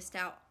even missed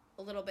out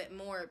a little bit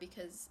more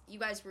because you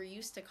guys were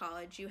used to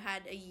college. You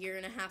had a year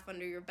and a half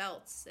under your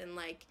belts, and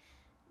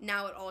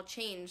now it all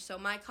changed. So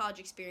my college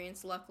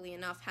experience, luckily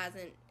enough,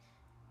 hasn't,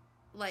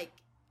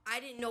 I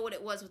didn't know what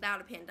it was without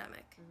a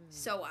pandemic.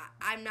 So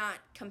I'm not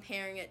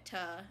comparing it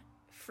to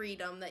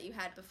freedom that you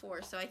had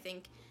before. So I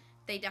think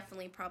they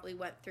definitely probably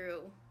went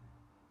through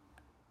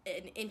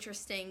an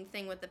interesting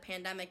thing with the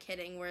pandemic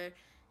hitting, where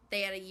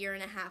they had a year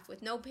and a half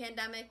with no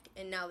pandemic,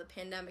 and now the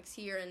pandemic's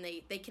here, and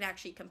they can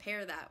actually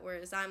compare that.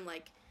 Whereas I'm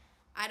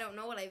I don't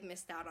know what I've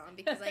missed out on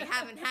because I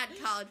haven't had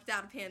college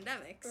without a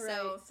pandemic.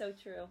 Right, so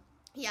true.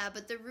 Yeah,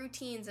 but the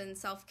routines and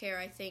self-care,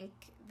 I think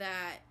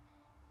that,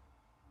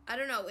 I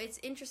don't know, it's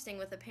interesting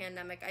with the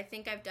pandemic. I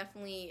think I've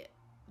definitely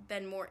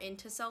been more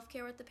into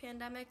self-care with the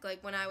pandemic.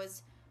 When I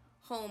was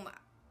home,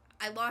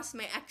 I lost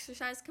my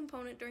exercise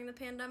component during the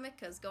pandemic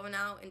because going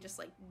out and just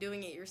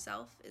doing it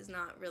yourself is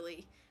not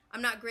really,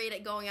 I'm not great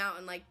at going out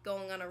and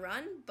going on a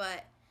run,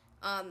 but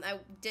I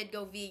did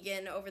go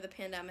vegan over the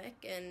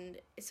pandemic, and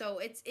so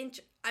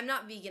I'm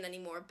not vegan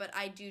anymore, but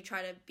I do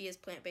try to be as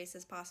plant-based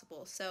as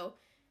possible. So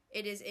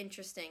it is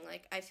interesting.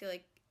 Like, I feel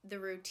like the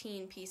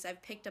routine piece,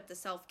 I've picked up the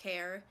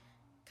self-care,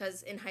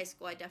 because in high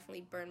school I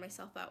definitely burned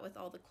myself out with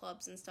all the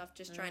clubs and stuff,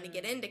 just trying to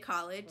get into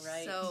college.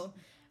 Right. So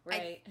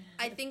right.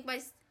 I think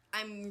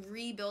I'm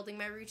rebuilding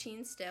my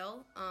routine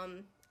still.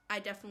 I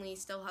definitely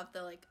still have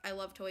I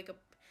love to wake up.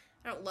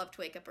 I don't love to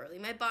wake up early.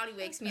 My body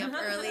wakes me up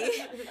early.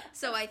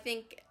 So I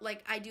think,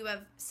 I do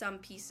have some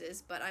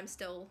pieces, but I'm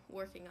still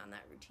working on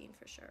that routine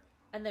for sure.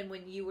 And then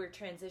when you were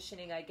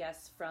transitioning, I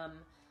guess, from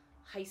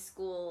high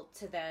school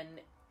to then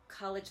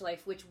college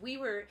life, which we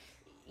were,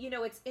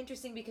 it's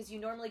interesting because you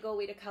normally go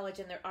away to college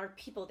and there are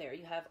people there.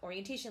 You have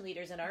orientation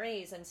leaders and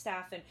RAs and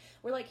staff, and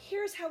we're like,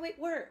 here's how it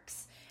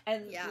works.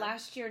 And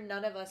last year,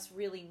 none of us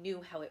really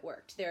knew how it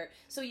worked there.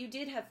 So you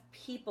did have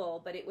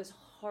people, but it was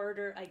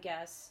harder, I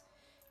guess,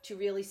 to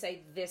really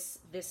say this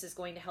is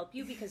going to help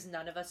you, because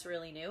none of us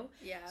really knew.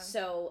 Yeah.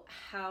 So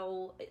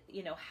how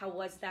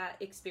was that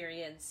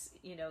experience,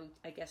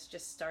 I guess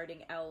just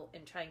starting out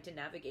and trying to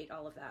navigate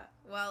all of that?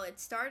 Well, it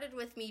started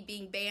with me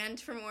being banned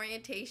from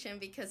orientation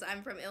because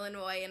I'm from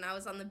Illinois and I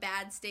was on the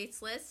bad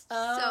states list.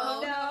 Oh,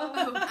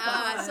 no.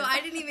 So I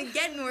didn't even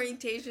get an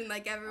orientation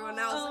like everyone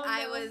else.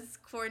 I was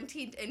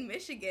quarantined in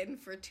Michigan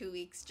for 2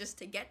 weeks just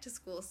to get to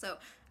school. So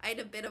I had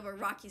a bit of a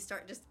rocky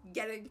start just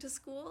getting to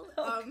school.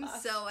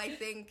 So I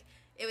think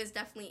it was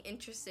definitely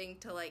interesting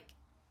to,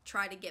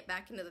 try to get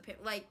back into the...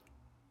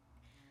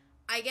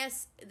 I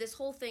guess this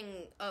whole thing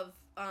of...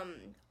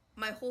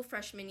 my whole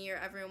freshman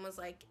year, everyone was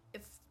like,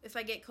 if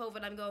I get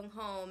COVID, I'm going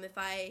home. If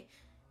I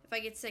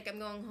get sick, I'm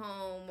going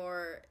home.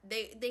 Or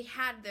they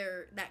had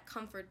that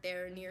comfort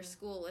there near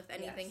school if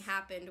anything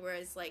happened.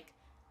 Whereas, I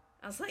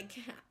was like,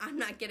 I'm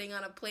not getting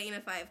on a plane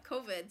if I have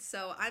COVID,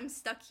 so I'm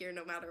stuck here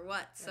no matter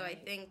what. So I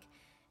think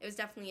it was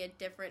definitely a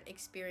different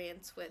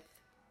experience with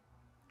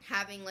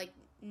having,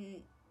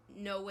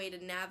 no way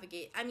to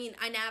navigate. I mean,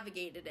 I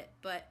navigated it,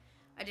 but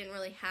I didn't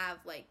really have,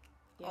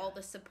 all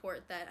the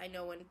support that I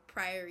know in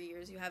prior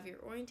years. You have your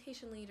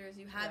orientation leaders,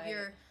 you have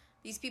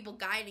these people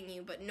guiding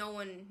you, but no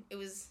one, it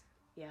was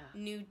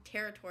new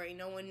territory.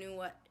 No one knew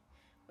what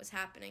was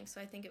happening.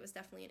 So I think it was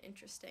definitely an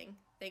interesting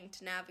thing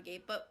to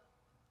navigate. But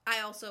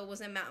I also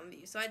was in Mountain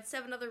View, so I had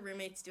 7 other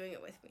roommates doing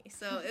it with me,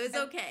 so it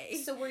was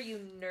okay. So were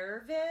you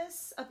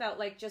nervous about,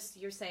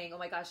 you're saying, oh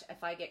my gosh,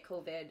 if I get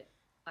COVID,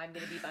 I'm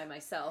going to be by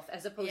myself,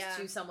 as opposed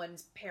to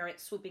someone's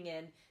parents swooping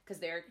in because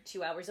they're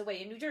 2 hours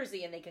away in New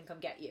Jersey and they can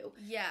come get you?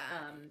 Yeah,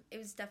 it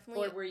was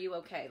definitely... Or were you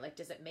okay?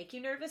 Does it make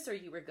you nervous, or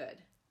you were good?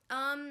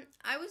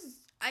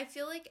 I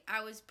feel like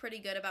I was pretty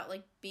good about,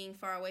 being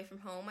far away from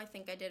home. I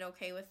think I did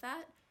okay with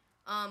that.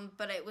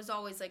 But it was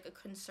always, a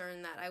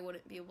concern that I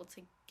wouldn't be able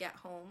to get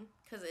home,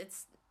 because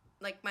it's,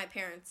 my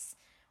parents,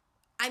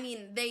 I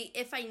mean,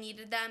 if I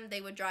needed them,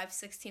 they would drive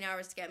 16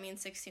 hours to get me and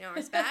 16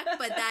 hours back,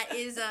 but that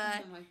is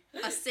a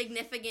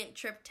significant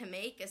trip to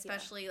make,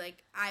 especially,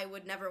 I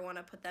would never want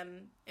to put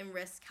them in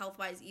risk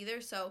health-wise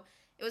either, so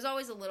it was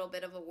always a little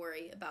bit of a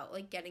worry about,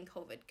 getting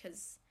COVID,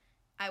 because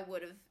I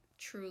would have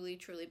truly,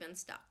 truly been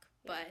stuck,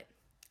 but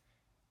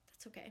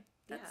that's okay.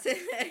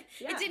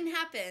 It didn't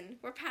happen.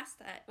 We're past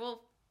that.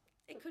 Well,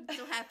 it could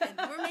still happen.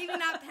 We're maybe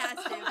not past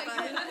it,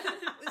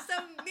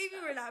 but maybe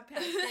we're not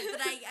past it.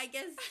 But I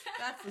guess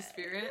that's the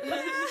spirit.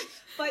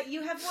 But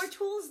you have more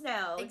tools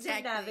now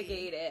to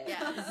navigate it.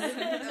 Yes.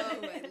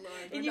 Oh my Lord.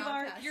 And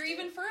you're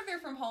even further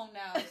from home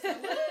now.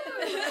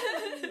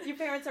 So your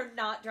parents are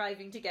not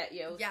driving to get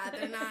you. Yeah,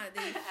 they're not.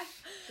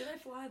 Did I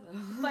fly though?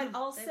 But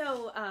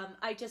also,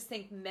 I just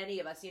think many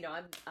of us,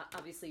 I'm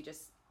obviously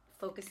just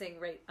focusing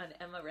right on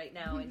Emma right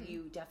now, and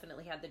you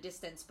definitely have the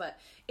distance, but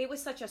it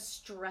was such a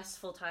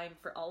stressful time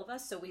for all of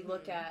us. So we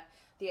look at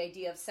the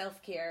idea of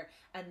self-care,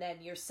 and then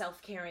you're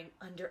self-caring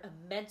under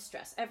immense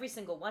stress. Every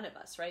single one of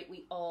us, right?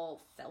 We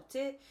all felt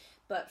it,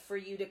 but for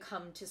you to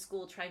come to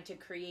school trying to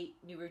create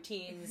new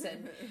routines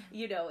and,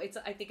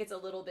 I think it's a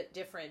little bit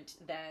different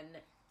than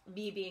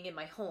me being in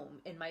my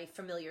home, in my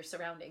familiar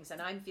surroundings,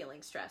 and I'm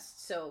feeling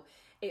stressed. So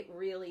it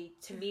really,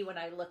 to me, when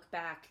I look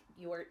back,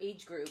 your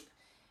age group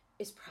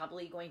is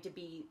probably going to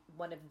be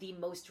one of the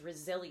most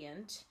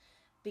resilient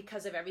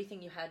because of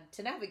everything you had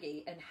to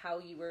navigate and how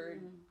you were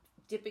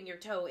dipping your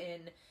toe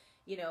in,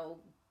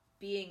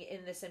 being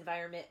in this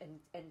environment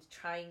and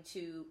trying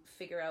to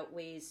figure out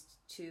ways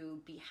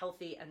to be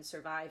healthy and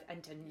survive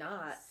and to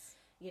not,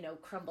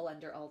 crumble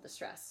under all the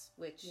stress,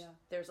 which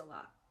there's a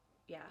lot.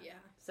 Yeah.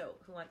 So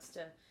who wants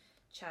to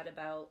chat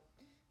about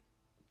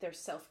their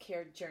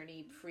self-care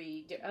journey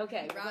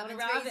okay, Robin's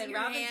ready.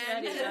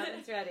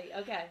 Robin's ready.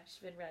 Okay, she's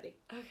been ready.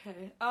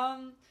 Okay.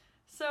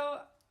 So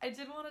I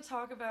did want to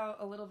talk about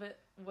a little bit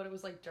what it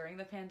was like during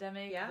the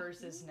pandemic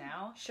versus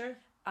now. Sure.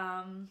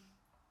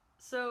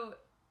 So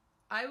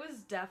I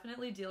was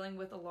definitely dealing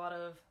with a lot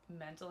of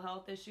mental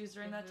health issues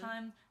during that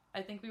time.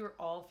 I think we were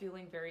all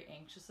feeling very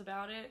anxious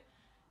about it.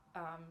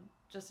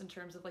 Just in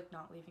terms of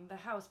not leaving the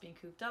house, being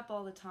cooped up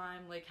all the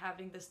time,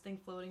 having this thing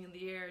floating in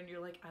the air, and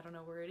you're I don't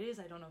know where it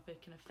is, I don't know if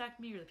it can affect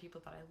me or the people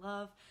that I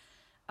love.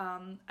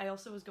 I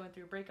also was going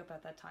through a breakup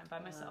at that time by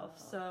myself.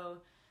 So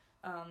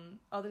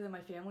other than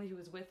my family who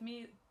was with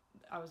me,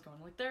 I was going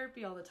to like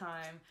therapy all the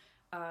time.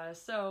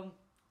 So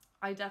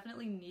I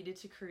definitely needed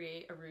to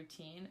create a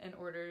routine in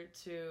order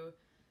to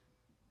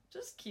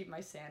just keep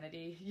my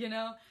sanity, you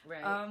know?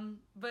 Right.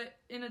 But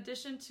in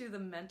addition to the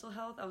mental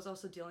health, I was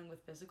also dealing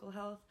with physical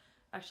health.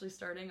 Actually,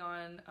 starting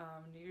on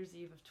New Year's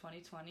Eve of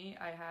 2020,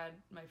 I had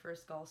my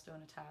first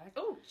gallstone attack.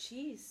 Oh,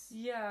 jeez.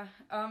 Yeah.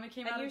 It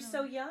came out. And you're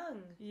so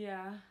young.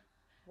 Yeah.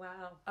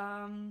 Wow.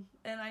 And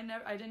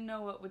I didn't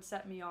know what would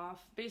set me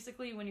off.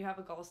 Basically, when you have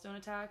a gallstone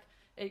attack,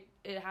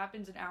 it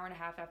happens an hour and a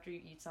half after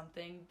you eat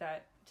something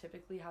that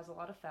typically has a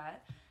lot of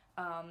fat.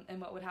 And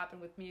what would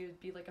happen with me would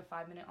be like a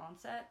 5-minute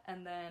onset,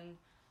 and then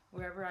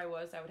wherever I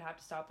was, I would have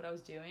to stop what I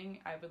was doing.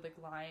 I would like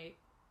lie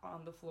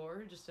on the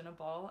floor just in a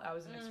ball. I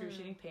was in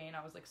excruciating pain.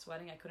 I was like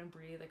sweating. I couldn't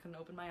breathe. I couldn't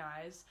open my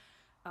eyes.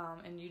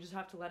 And you just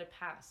have to let it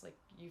pass. Like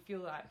you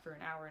feel that for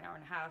an hour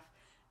and a half.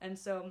 And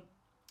so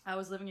I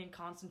was living in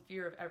constant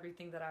fear of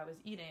everything that I was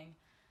eating,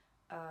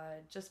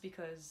 just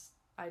because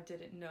I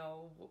didn't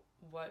know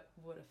what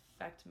would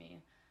affect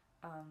me.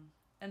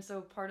 And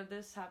so part of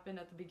this happened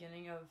at the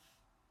beginning of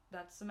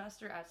that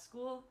semester at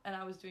school, and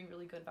I was doing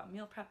really good about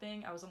meal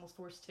prepping. I was almost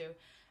forced to.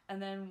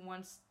 And then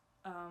once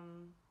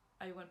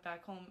I went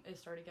back home, it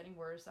started getting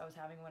worse. I was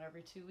having one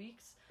every 2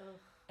 weeks. Ugh.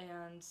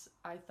 And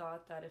I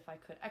thought that if I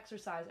could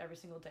exercise every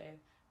single day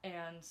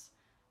and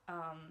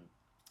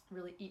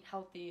really eat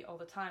healthy all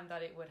the time,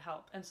 that it would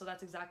help. And so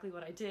that's exactly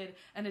what I did,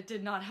 and it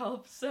did not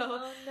help.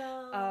 So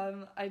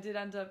I did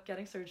end up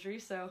getting surgery,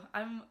 so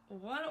I'm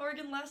one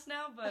organ less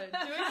now, but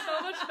doing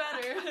so much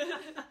better.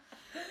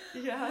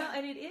 Yeah. Well,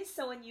 and it is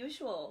so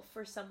unusual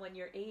for someone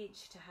your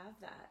age to have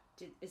that.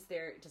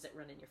 Does it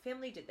run in your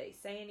family? Did they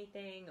say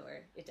anything,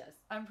 or it does?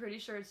 I'm pretty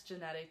sure it's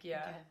genetic,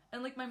 yeah. Okay.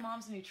 And like my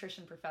mom's a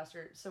nutrition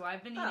professor, so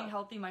I've been eating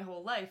healthy my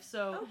whole life,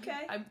 so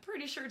okay. I'm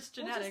pretty sure it's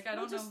genetic.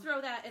 We'll just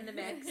throw that in the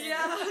mix.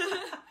 Yeah.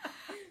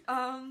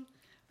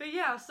 But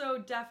yeah, so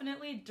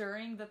definitely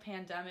during the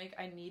pandemic,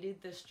 I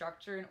needed this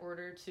structure in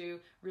order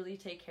to really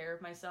take care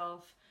of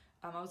myself.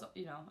 I was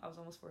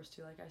almost forced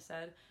to, like I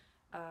said.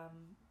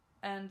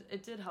 And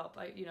it did help.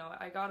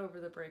 I got over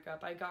the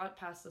breakup. I got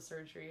past the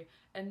surgery.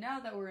 And now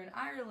that we're in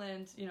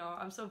Ireland,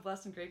 I'm so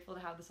blessed and grateful to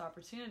have this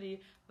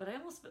opportunity, but I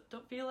almost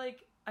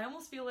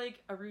feel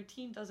like a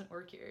routine doesn't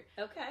work here.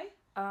 Okay.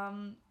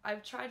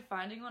 I've tried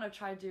finding one. I've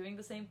tried doing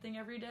the same thing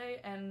every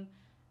day, and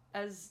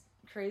as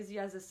crazy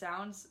as it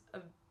sounds,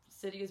 a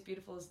city as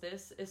beautiful as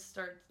this,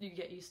 you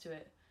get used to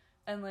it.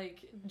 And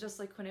just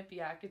like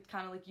Quinnipiac, it's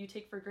kind of like you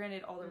take for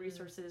granted all the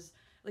resources,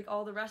 like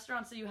all the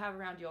restaurants that you have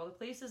around you, all the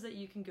places that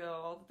you can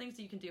go, all the things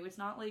that you can do. It's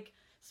not like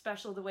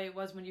special the way it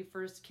was when you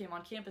first came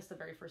on campus the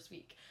very first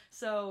week.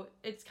 So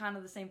it's kind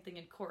of the same thing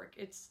in Cork.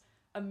 It's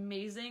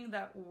amazing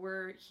that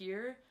we're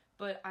here,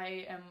 but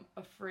I am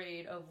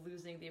afraid of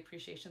losing the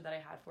appreciation that I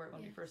had for it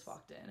when we first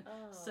walked in. Oh.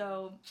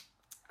 So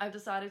I've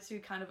decided to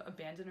kind of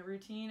abandon a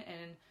routine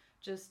and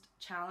just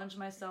challenge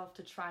myself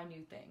to try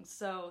new things.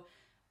 So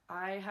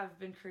I have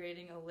been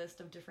creating a list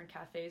of different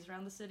cafes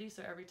around the city,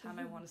 so every time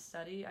I want to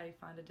study, I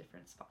find a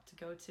different spot to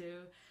go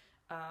to.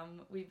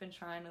 We've been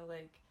trying to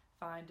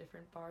find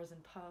different bars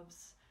and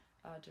pubs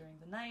during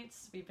the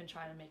nights. We've been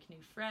trying to make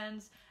new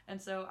friends,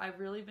 and so I've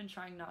really been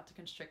trying not to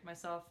constrict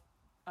myself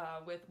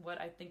with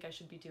what I think I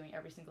should be doing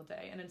every single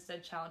day, and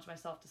instead challenge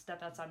myself to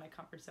step outside my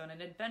comfort zone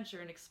and adventure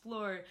and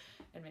explore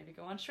and maybe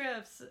go on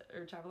trips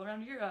or travel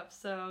around Europe.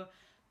 So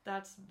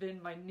that's been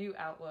my new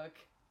outlook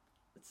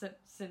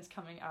since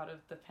coming out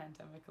of the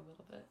pandemic a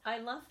little bit. I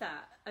love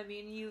that. I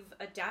mean, you've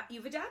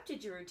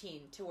adapted your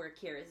routine to work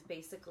here is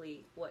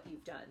basically what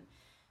you've done.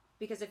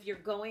 Because if you're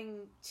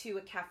going to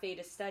a cafe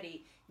to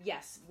study,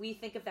 yes, we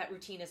think of that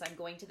routine as I'm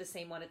going to the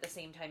same one at the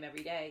same time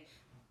every day.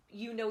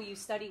 You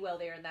study well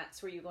there, and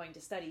that's where you're going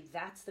to study.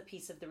 That's the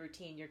piece of the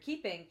routine you're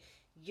keeping.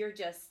 You're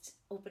just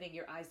opening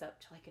your eyes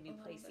up to a new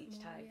place each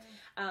time.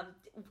 Yeah.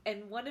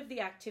 And one of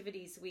the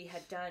activities we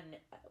had done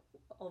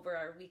over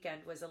our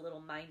weekend was a little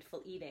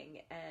mindful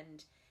eating,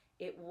 and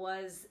it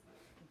was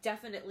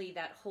definitely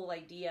that whole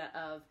idea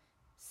of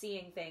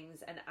seeing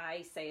things, and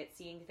I say it,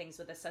 seeing things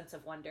with a sense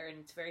of wonder. And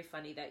it's very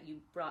funny that you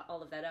brought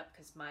all of that up,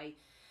 because my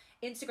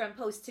Instagram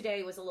post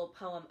today was a little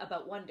poem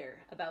about wonder,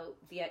 about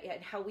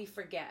and how we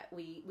forget.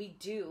 We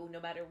do, no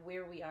matter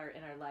where we are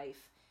in our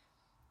life,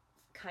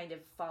 kind of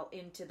fall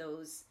into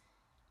those,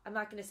 I'm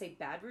not going to say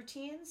bad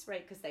routines,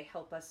 right? Because they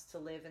help us to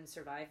live and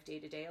survive day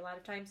to day a lot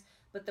of times,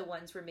 but the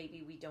ones where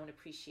maybe we don't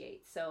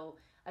appreciate. So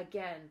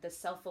again, the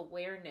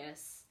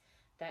self-awareness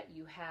that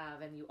you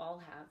have, and you all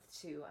have,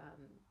 to,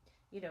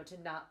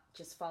 to not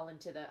just fall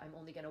into the, I'm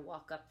only going to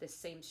walk up this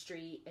same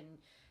street and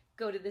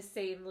go to the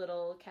same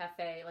little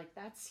cafe.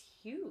 That's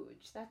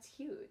huge. That's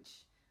huge.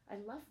 I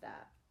love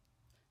that.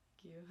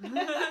 Thank you.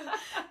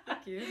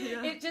 Thank you.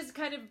 Yeah. It just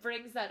kind of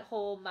brings that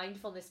whole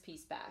mindfulness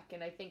piece back.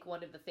 And I think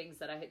one of the things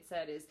that I had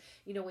said is,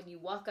 when you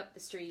walk up the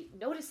street,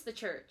 notice the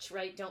church,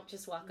 right? Don't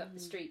just walk up the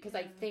street. Because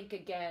I think,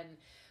 again,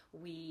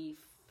 we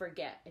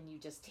forget and you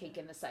just take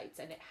in the sights,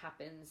 and it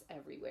happens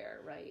everywhere,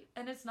 right?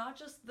 And it's not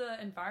just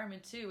the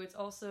environment too, it's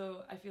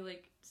also, I feel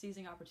like,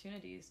 seizing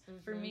opportunities.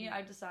 For me,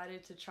 I've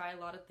decided to try a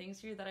lot of things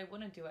here that I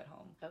wouldn't do at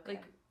home. Okay.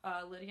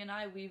 Like Lydia and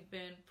I, we've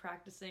been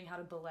practicing how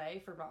to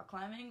belay for rock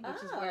climbing,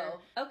 which is where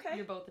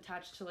you're both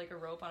attached to like a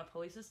rope on a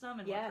pulley system,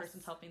 and one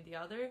person's helping the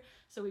other.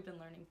 So we've been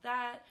learning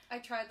that. I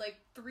tried like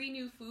 3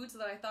 new foods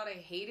that I thought I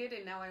hated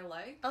and now I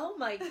like. Oh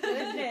my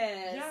goodness.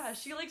 Yeah,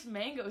 she likes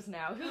mangoes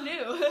now. Who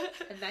knew?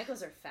 And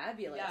mangoes are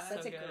fabulous. Yeah,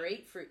 that's so a good.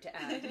 great fruit to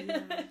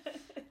add.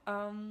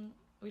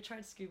 We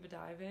tried scuba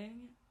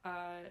diving,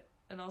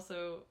 and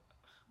also,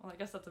 well, I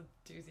guess that's a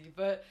doozy,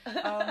 but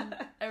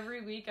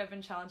every week I've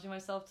been challenging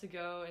myself to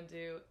go and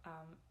do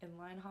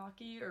inline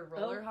hockey or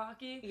roller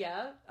hockey.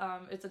 Yeah.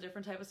 It's a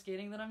different type of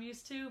skating than I'm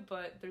used to,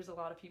 but there's a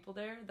lot of people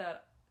there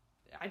that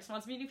I just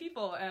want to meet new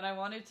people, and I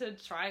wanted to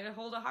try to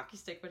hold a hockey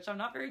stick, which I'm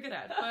not very good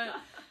at, but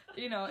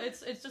you know,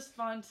 it's just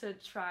fun to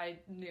try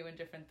new and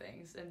different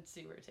things and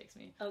see where it takes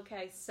me.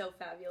 Okay, so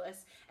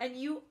fabulous. And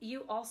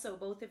you also,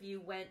 both of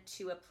you, went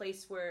to a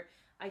place where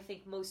I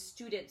think most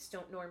students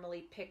don't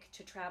normally pick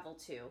to travel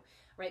to,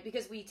 right?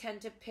 Because we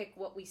tend to pick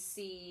what we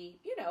see,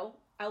 you know,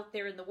 out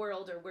there in the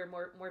world, or where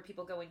more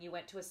people go. And you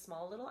went to a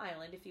small little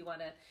island. If you want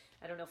to,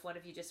 I don't know if one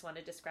of you just want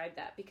to describe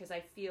that, because I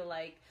feel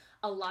like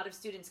a lot of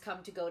students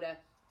come to go to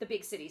the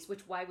big cities,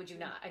 which why would you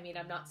not? I mean,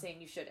 I'm not saying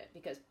you shouldn't,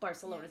 because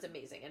Barcelona is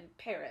amazing, and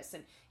Paris,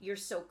 and you're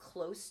so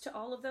close to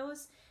all of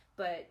those.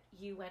 But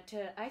you went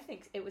to, I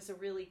think it was a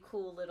really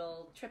cool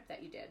little trip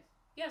that you did.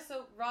 Yeah,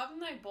 so Rob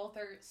and I both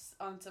are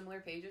on similar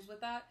pages with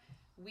that.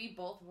 We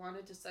both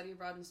wanted to study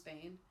abroad in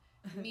Spain.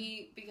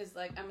 Me, because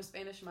like I'm a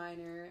Spanish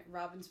minor.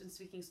 Robin's been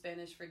speaking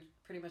Spanish for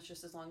pretty much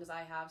just as long as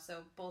I have. So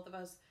both of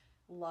us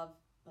love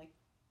like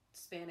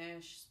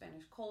Spanish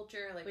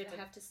culture. Like, Wait, I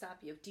have to stop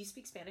you. Do you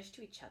speak Spanish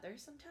to each other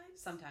sometimes?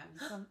 Sometimes.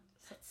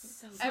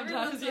 So Every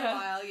once in a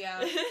while,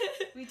 yeah.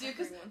 We do,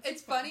 because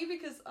it's funny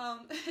because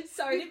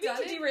sorry, we've didn't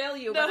mean to derail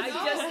you, but I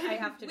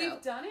have to know.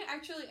 We've done it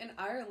actually in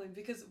Ireland,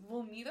 because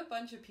we'll meet a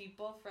bunch of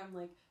people from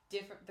like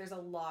different, there's a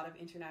lot of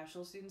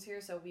international students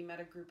here, so we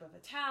met a group of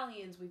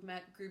Italians, we've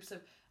met groups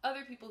of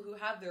other people who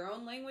have their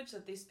own language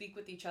that they speak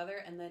with each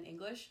other, and then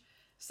English.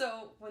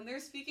 So when they're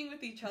speaking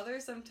with each other,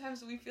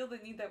 sometimes we feel the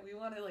need that we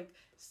want to like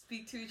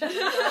speak to each other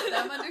without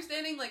them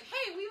understanding, like,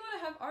 hey, we want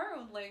to have our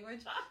own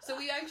language. So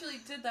we actually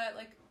did that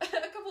like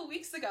a couple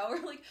weeks ago.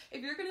 We're like,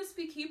 if you're going to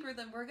speak Hebrew,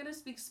 then we're going to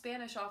speak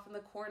Spanish off in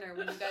the corner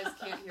when you guys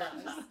can't hear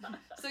us.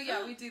 So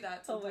yeah, we do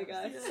that sometimes. Oh my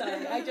god,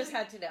 sorry, I just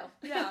had to know.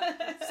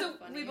 Yeah, so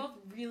we both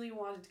really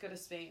wanted to go to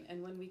Spain,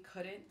 and when we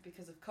couldn't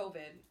because of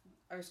COVID,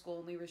 our school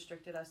only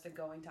restricted us to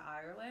going to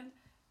Ireland.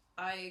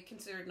 I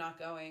considered not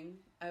going.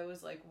 I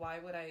was like, why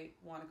would I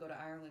want to go to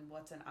Ireland?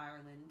 What's in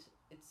Ireland?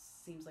 It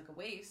seems like a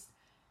waste.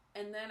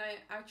 And then I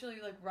actually,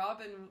 like,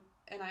 Robin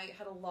and I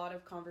had a lot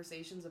of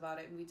conversations about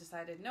it, and we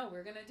decided, no,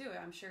 we're going to do it.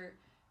 I'm sure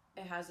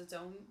it has its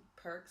own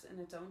perks and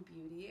its own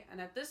beauty.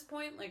 And at this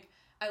point, like,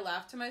 I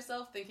laughed to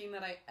myself thinking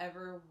that I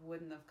ever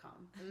wouldn't have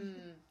come.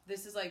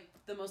 This is, like,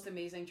 the most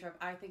amazing trip.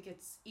 I think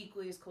it's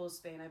equally as cool as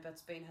Spain. I bet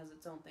Spain has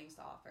its own things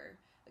to offer.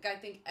 Like, I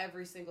think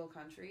every single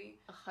country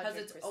 100%. has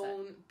its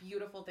own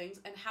beautiful things,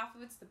 and half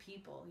of it's the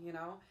people, you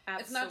know?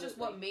 Absolutely. It's not just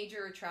what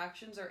major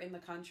attractions are in the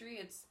country,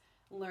 it's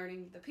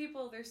learning the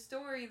people, their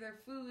story, their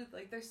food.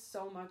 Like, there's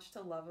so much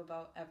to love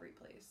about every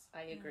place.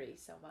 I agree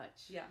so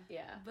much. Yeah.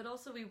 Yeah. But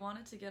also we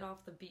wanted to get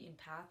off the beaten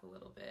path a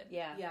little bit.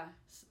 Yeah. Yeah.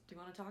 Do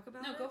you want to talk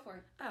about it? No, go for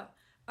it. Oh.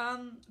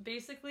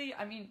 Basically,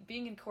 I mean,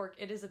 being in Cork,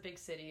 it is a big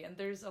city, and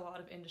there's a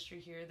lot of industry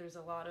here, there's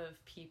a lot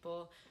of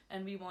people,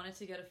 and we wanted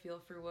to get a feel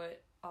for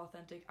what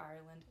authentic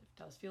Ireland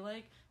does feel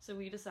like. So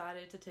we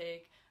decided to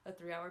take a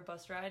 3-hour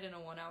bus ride and a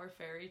 1-hour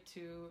ferry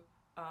to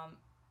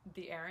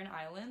the Aran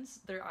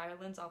Islands. They're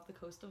islands off the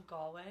coast of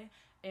Galway,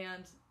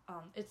 and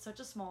it's such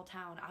a small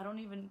town.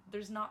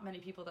 There's not many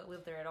people that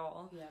live there at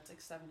all. Yeah, it's like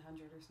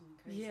 700 or something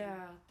crazy. Yeah,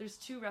 there's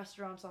 2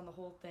 restaurants on the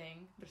whole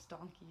thing. There's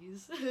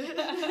donkeys.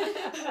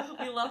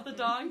 We love the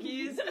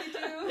donkeys. We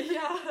do.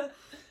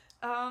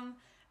 Yeah.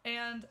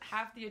 And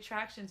half the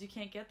attractions, you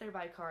can't get there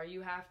by car.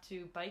 You have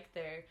to bike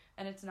there,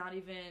 and it's not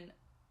even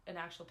an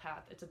actual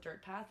path. It's a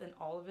dirt path, and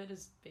all of it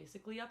is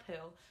basically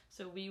uphill.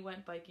 So we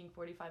went biking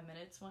 45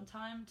 minutes one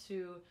time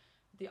to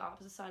the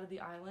opposite side of the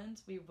island.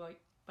 We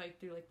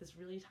biked through like this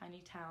really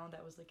tiny town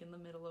that was like in the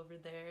middle over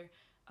there.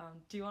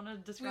 Do you want to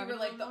describe it? We were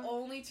like the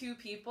only 2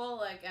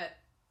 people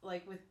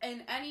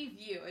within any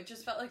view. It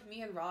just felt like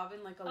me and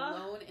Robin like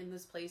alone in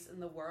this place in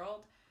the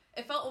world.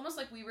 It felt almost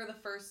like we were the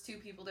first 2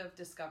 people to have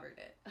discovered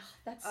it. Oh,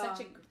 that's such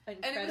an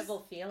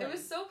incredible feeling. It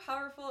was so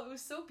powerful. It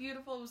was so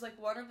beautiful. It was like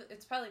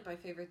it's probably my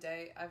favorite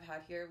day I've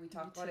had here. We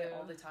talk about it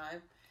all the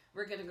time.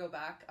 We're going to go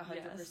back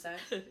 100%.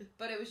 Yes.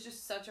 But it was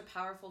just such a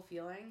powerful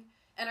feeling.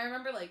 And I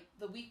remember like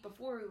the week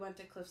before we went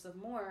to Cliffs of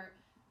Moher,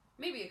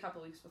 maybe a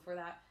couple weeks before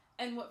that.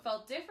 And what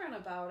felt different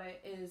about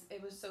it is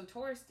it was so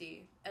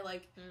touristy. And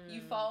like you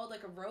followed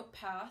like a rope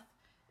path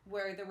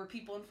where there were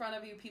people in front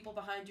of you, people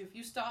behind you. If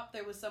you stopped,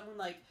 there was someone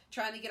like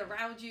trying to get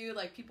around you,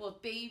 like people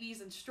with babies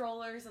and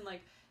strollers, and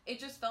like it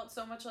just felt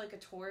so much like a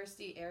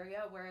touristy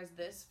area, whereas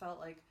this felt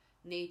like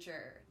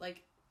nature.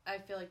 Like, I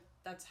feel like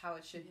that's how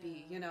it should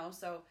be, you know?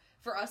 So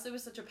for us, it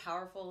was such a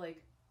powerful,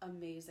 like,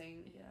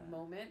 amazing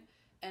moment.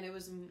 And it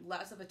was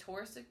less of a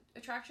tourist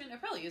attraction.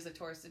 It probably is a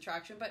tourist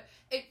attraction, but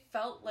it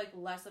felt like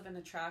less of an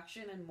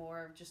attraction and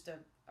more of just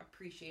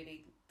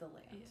appreciating the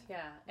land.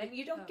 Yeah, and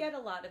you don't get a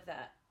lot of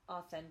that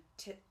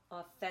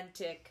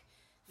authentic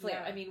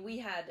flair. Yeah. I mean, we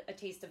had a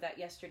taste of that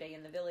yesterday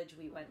in the village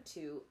we went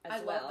to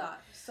as I well. love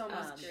that so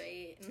much.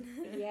 Great.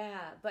 Yeah,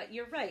 but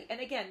you're right.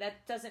 And again,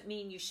 that doesn't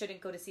mean you shouldn't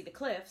go to see the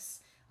cliffs.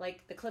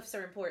 Like, the cliffs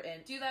are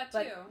important. Do that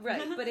but, too.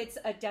 Right, but it's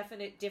a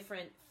definite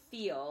different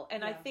feel.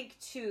 And I Yeah. think,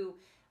 too,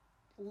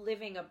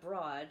 living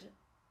abroad,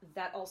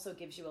 that also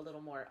gives you a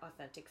little more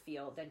authentic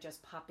feel than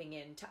just popping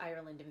into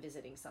Ireland and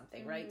visiting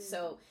something, right?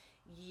 So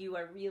you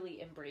are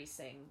really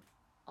embracing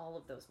all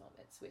of those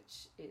moments,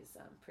 which is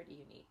pretty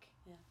unique.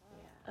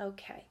 Yeah.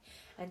 Okay.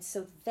 And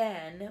so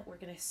then we're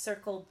going to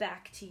circle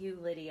back to you,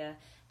 Lydia,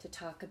 to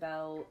talk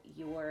about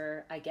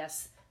your, I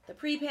guess, the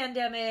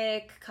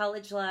pre-pandemic,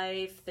 college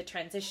life, the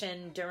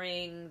transition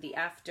during, the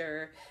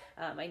after.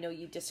 I know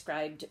you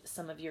described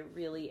some of your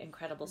really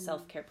incredible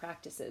self-care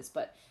practices,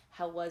 but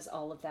how was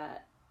all of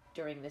that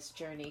during this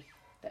journey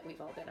that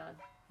we've all been on?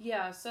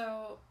 Yeah,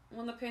 so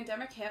when the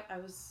pandemic hit, I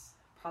was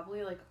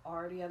probably like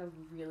already at a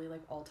really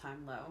like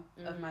all-time low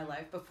of my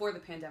life before the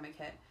pandemic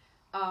hit.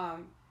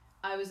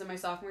 I was in my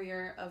sophomore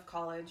year of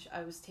college.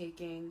 I was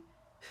taking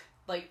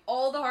like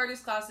all the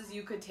hardest classes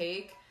you could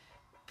take,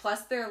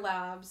 plus their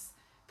labs,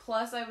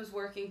 plus I was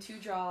working 2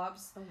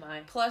 jobs. Oh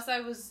my. Plus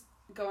I was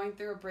going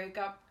through a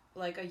breakup,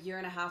 like a 1.5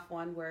 year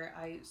one, where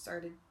I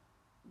started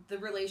the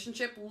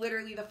relationship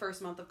literally the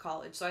first month of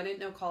college. So I didn't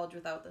know college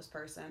without this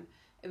person.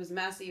 It was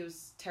messy. It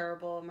was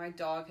terrible. My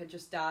dog had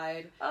just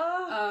died.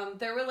 Oh.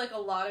 There were like a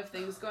lot of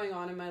things going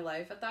on in my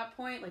life at that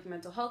point, like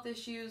mental health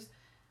issues.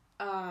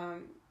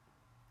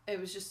 It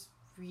was just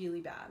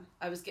really bad.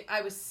 I was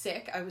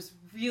sick. I was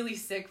really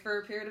sick for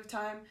a period of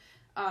time.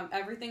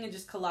 Everything had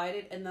just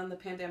collided, and then the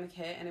pandemic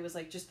hit, and it was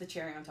like just the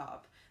cherry on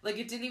top. Like,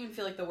 it didn't even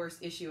feel like the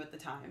worst issue at the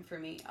time for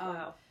me.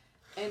 Wow.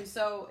 And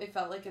so it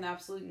felt like an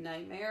absolute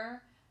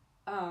nightmare.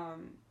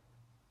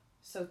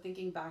 So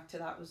thinking back to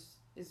that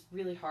is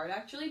really hard,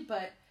 actually.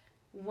 But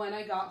when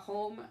I got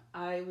home,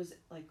 I was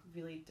like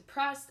really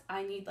depressed.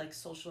 I need like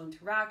social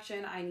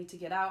interaction. I need to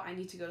get out. I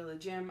need to go to the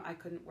gym. I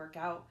couldn't work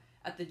out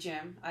at the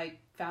gym. I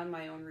found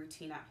my own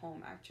routine at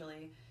home,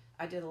 actually.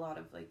 I did a lot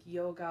of like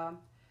yoga,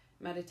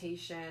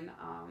 meditation.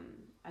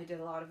 I did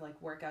a lot of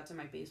like workouts in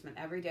my basement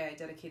every day. I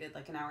dedicated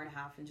like 1.5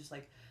 hours and just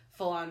like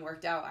full on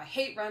worked out. I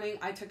hate running.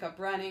 I took up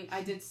running.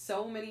 I did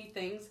so many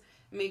things,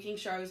 making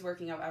sure I was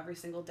working out every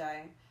single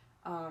day.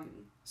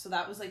 So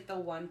that was like the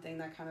one thing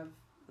that kind of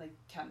like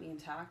kept me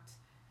intact.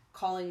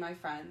 Calling my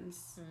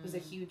friends was a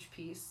huge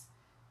piece.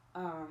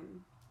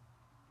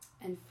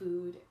 And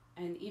food,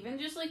 and even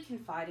just like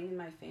confiding in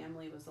my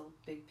family was a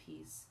big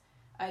piece.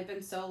 I'd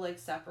been so like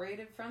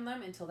separated from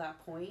them until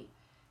that point.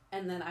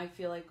 And then I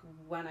feel like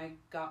when I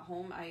got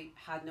home, I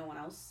had no one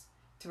else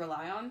to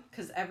rely on,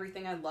 because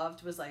everything I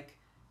loved was like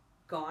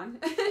gone.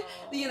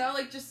 You know,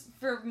 like just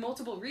for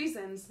multiple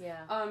reasons.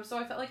 Yeah. So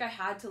I felt like I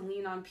had to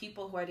lean on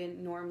people who I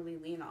didn't normally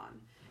lean on.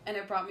 And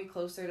it brought me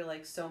closer to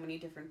like so many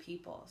different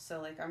people.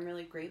 So like I'm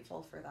really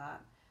grateful for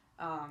that.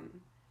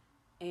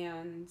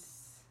 And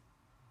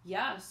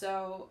yeah,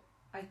 so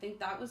I think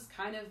that was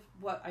kind of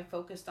what I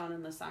focused on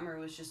in the summer,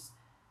 was just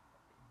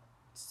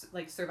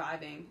like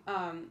surviving.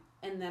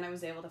 And then I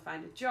was able to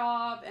find a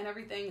job and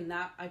everything, and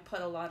that I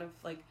put a lot of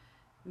like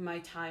my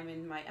time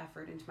and my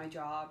effort into my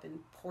job and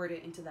poured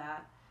it into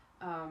that.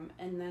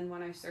 And then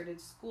when I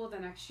started school the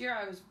next year,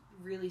 I was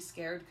really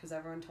scared because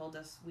everyone told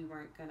us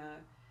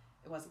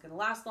it wasn't gonna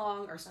last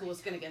long, our school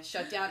was gonna get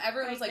shut down.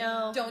 Everyone was like,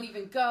 don't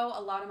even go.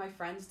 A lot of my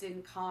friends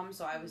didn't come,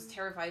 so I was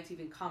terrified to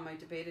even come. I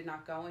debated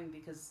not going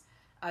because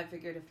I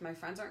figured if my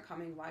friends aren't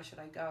coming, why should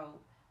I go?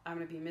 I'm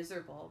going to be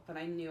miserable, but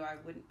I knew I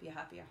wouldn't be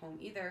happy at home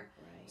either.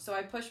 Right. So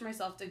I pushed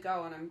myself to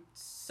go, and I'm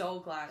so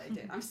glad I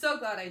did. I'm so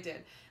glad I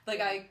did. Like,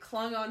 I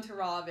clung on to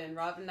Robin.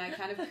 Robin and I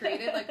kind of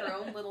created, like, our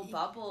own little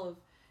bubble of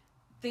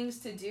things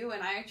to do,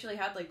 and I actually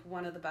had, like,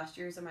 one of the best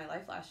years of my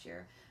life last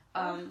year.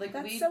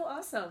 That's so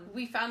awesome.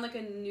 We found, like,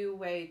 a new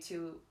way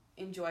to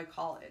enjoy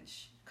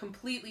college,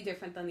 completely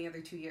different than the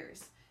other 2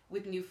 years,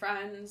 with new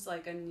friends,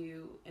 like, a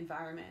new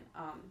environment.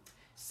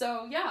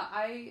 So, yeah,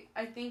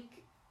 I think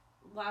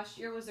last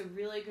year was a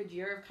really good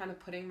year of kind of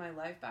putting my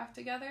life back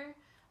together.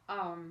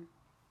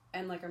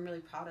 And like, I'm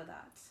really proud of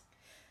that.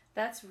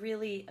 That's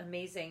really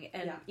amazing.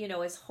 And, Yeah. you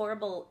know, as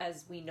horrible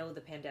as we know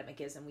the pandemic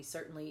is, and we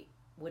certainly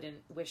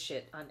wouldn't wish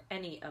it on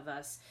any of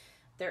us,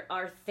 there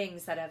are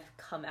things that have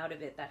come out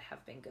of it that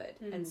have been good.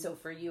 And so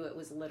for you, it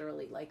was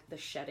literally like the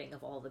shedding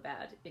of all the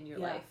bad in your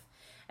life.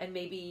 And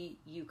maybe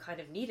you kind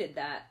of needed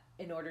that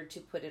in order to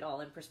put it all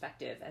in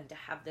perspective and to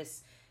have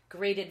this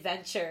great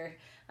adventure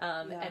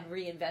and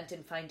reinvent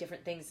and find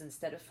different things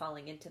instead of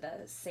falling into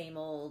the same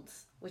old,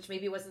 which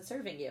maybe wasn't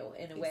serving you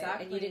in a way,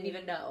 and you didn't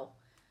even know.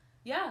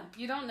 Yeah,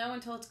 you don't know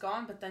until it's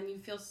gone, but then you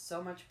feel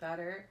so much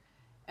better.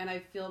 and I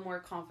feel more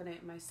confident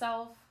in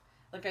myself.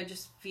 Like, I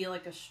just feel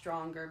like a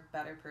stronger,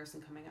 better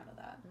person coming out of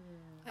that.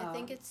 I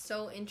think it's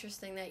so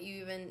interesting that you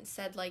even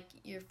said, like,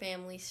 your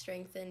family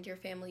strengthened, your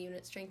family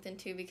unit strengthened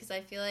too, because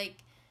I feel like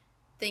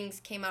things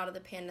came out of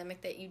the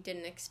pandemic that you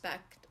didn't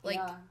expect. Like,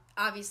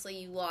 obviously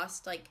you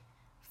lost, like,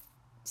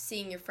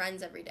 seeing your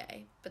friends every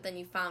day, but then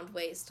you found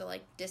ways to,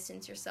 like,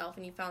 distance yourself,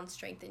 and you found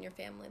strength in your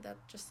family that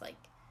just, like,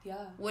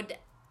 would,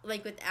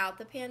 like, without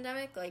the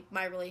pandemic, like,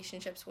 my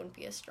relationships wouldn't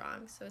be as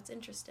strong. So it's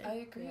interesting. I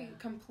agree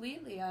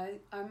completely.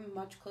 I'm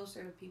much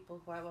closer to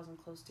people who I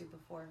wasn't close to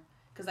before,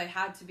 because I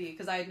had to be,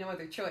 because I had no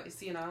other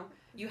choice, you know?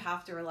 You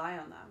have to rely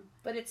on them.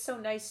 But it's so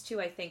nice, too,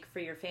 I think, for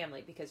your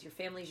family, because your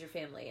family's your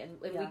family, and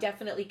we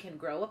definitely can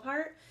grow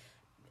apart,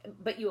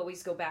 but you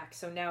always go back.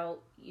 So now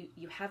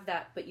you have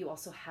that, but you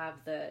also have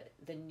the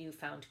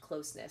newfound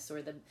closeness,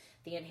 or the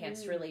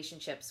enhanced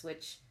relationships,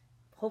 which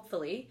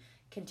hopefully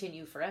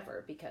continue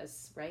forever,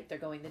 because, right, they're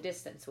going the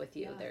distance with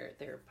you.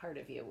 They're part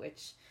of you,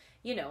 which,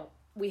 you know,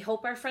 we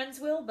hope our friends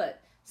will,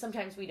 but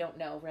sometimes we don't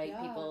know, right?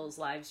 People's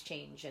lives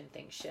change and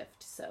things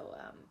shift. So,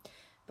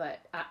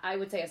 but I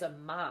would say as a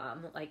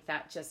mom, like,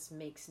 that just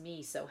makes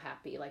me so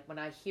happy, like, when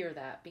I hear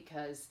that,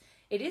 because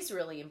it is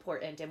really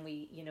important, and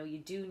we, you know, you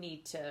do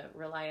need to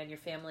rely on your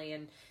family,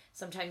 and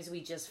sometimes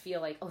we just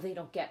feel like, oh, they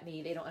don't get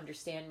me, they don't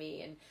understand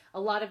me, and a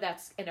lot of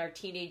that's in our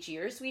teenage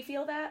years, we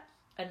feel that,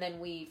 and then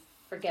we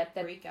forget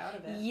that, break out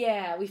of it.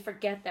 Yeah, we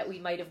forget that we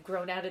might have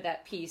grown out of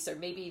that piece, or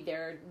maybe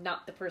they're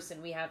not the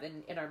person we have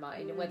in our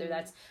mind, and whether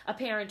that's a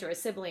parent or a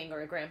sibling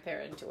or a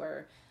grandparent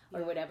or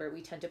whatever,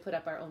 we tend to put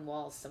up our own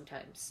walls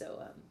sometimes.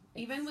 So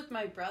even with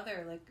my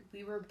brother, like,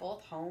 we were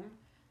both home.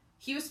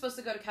 He was supposed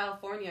to go to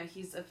California.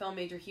 He's a film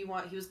major. He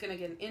was going to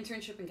get an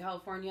internship in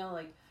California.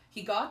 Like,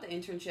 he got the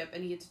internship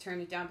and he had to turn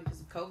it down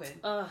because of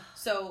COVID.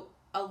 So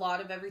a lot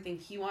of everything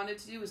he wanted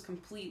to do was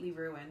completely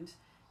ruined.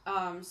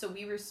 So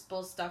we were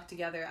both stuck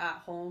together at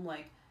home,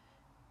 like,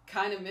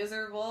 kind of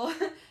miserable.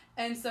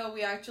 And so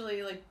we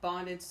actually, like,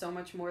 bonded so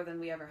much more than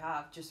we ever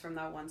have just from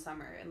that one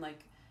summer. And, like,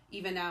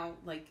 even now,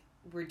 like,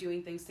 we're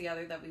doing things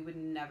together that we would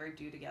never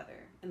do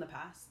together in the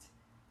past.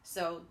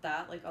 So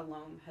that, like,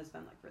 alone has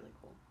been, like, really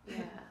cool.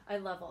 Yeah, I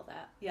love all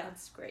that. Yeah.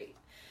 That's great.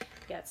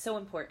 Yeah, it's so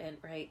important,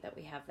 right, that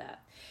we have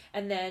that.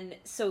 And then,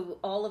 so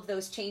all of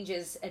those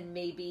changes, and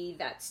maybe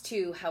that's,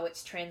 too, how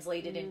it's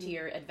translated into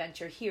your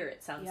adventure here.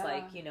 It sounds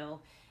like, you know,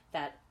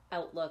 that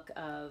outlook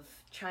of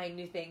trying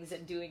new things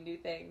and doing new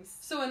things.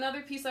 So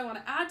another piece I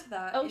want to add to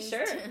that Oh, is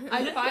sure.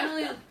 I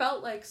finally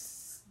felt like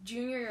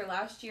junior year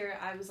last year,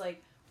 I was,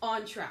 like,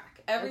 on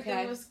track.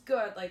 Everything was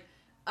good. Like,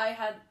 I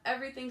had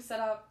everything set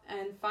up,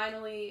 and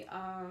finally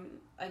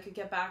I could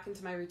get back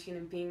into my routine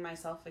and being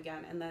myself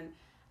again. And then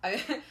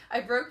I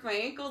broke my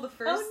ankle the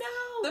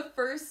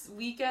first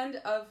weekend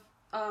of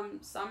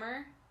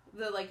summer,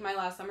 my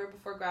last summer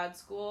before grad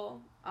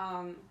school,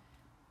 and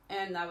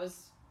that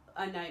was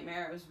a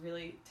nightmare. It was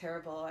really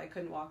terrible. I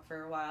couldn't walk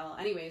for a while.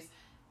 Anyways,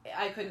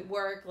 I couldn't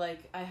work.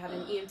 Like, I had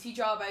an EMT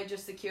job I had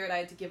just secured. I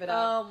had to give it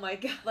up. Oh my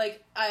god.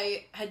 Like,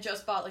 I had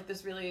just bought, like,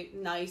 this really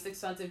nice,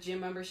 expensive gym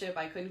membership.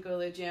 I couldn't go to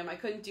the gym. I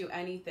couldn't do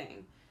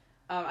anything.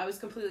 I was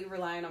completely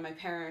relying on my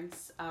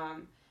parents.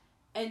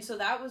 And so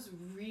that was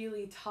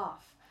really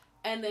tough.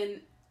 And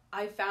then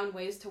I found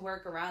ways to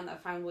work around that.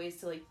 I found ways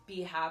to, like,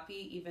 be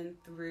happy even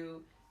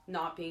through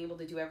not being able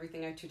to do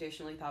everything I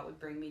traditionally thought would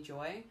bring me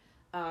joy.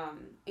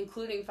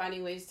 Including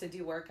finding ways to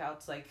do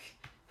workouts, like,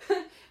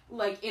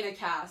 like, in a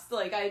cast.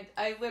 Like,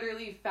 I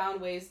literally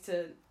found ways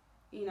to,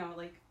 you know,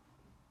 like,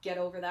 get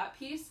over that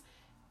piece.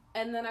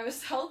 And then I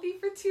was healthy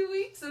for 2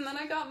 weeks, and then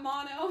I got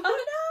mono.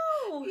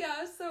 Oh no!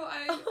 Yeah, so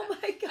Oh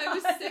my god. I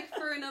was sick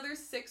for another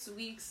 6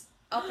 weeks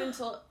up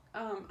until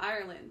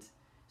Ireland.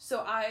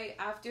 So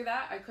after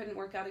that, I couldn't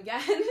work out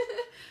again.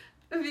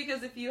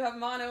 Because if you have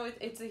mono,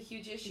 it's a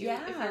huge issue.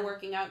 Yeah. If you're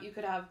working out, you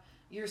could have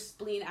your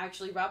spleen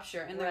actually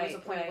rupture. And there was a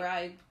point where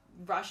I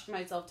rushed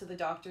myself to the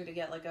doctor to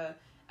get, like, a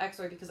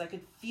x-ray, because I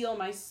could feel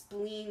my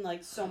spleen,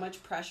 like, so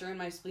much pressure in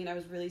my spleen. I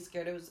was really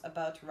scared it was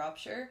about to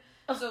rupture.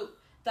 So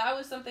that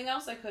was something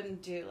else I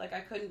couldn't do. Like,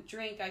 I couldn't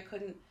drink. I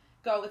couldn't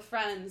go out with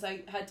friends.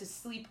 I had to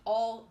sleep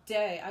all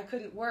day. I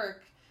couldn't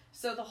work.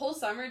 So the whole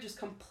summer just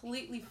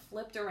completely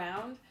flipped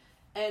around.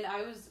 And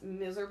I was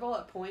miserable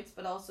at points,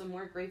 but also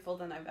more grateful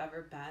than I've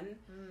ever been,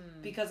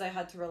 because I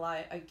had to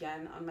rely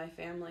again on my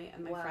family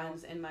and my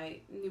friends and my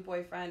new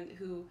boyfriend,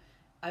 who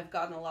I've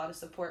gotten a lot of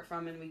support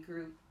from, and we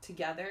grew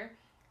together.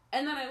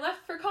 And then I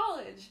left for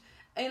college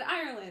in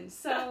Ireland,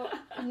 so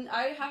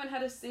I haven't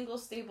had a single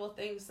stable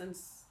thing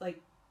since, like,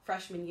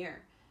 freshman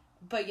year.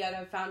 But yet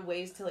I've found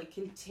ways to, like,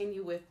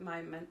 continue with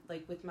my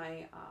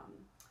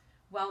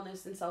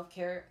wellness and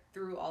self-care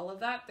through all of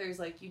that. There's,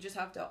 like, you just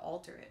have to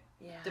alter it.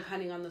 Yeah.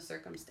 Depending on the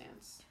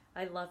circumstance.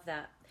 I love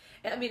that.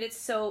 I mean, it's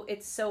so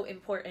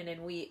important,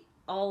 and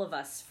all of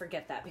us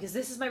forget that, because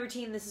this is my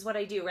routine, this is what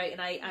I do, right? And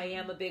I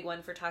am a big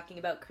one for talking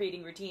about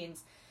creating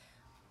routines.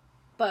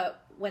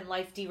 but when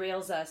life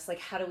derails us, like,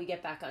 how do we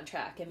get back on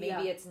track? And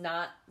maybe it's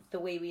not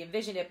the way we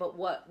envision it, but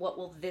what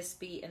will this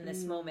be in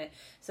this moment?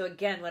 So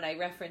again, when I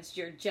referenced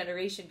your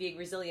generation being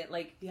resilient,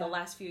 like the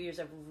last few years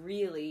have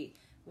really,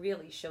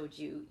 really showed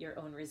you your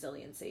own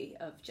resiliency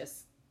of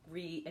just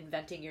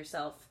reinventing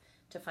yourself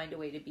to find a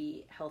way to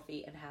be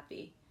healthy and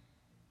happy.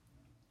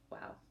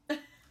 Wow.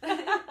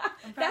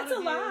 That's a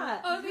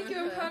lot. Oh, thank you.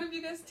 I'm proud of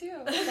you guys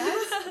too.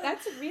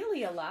 That's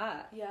really a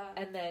lot. Yeah.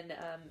 And then,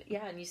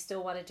 and you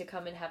still wanted to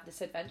come and have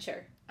this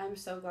adventure. I'm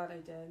so glad I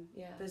did.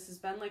 Yeah. This has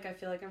been like, I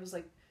feel like I was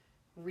like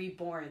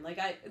reborn. Like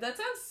that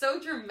sounds so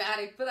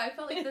dramatic, but I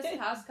felt like this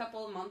past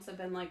couple of months have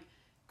been like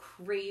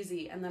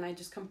crazy, and then I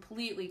just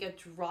completely get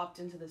dropped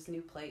into this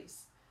new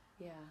place.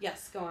 Yeah.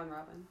 Yes, go on,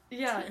 Robin.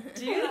 Yeah.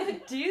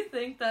 Do you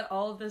think that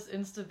all of this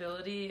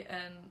instability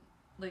and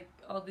like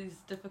all these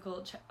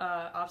difficult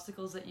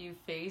obstacles that you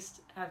faced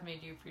have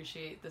made you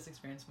appreciate this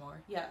experience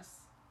more?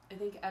 Yes. I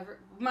think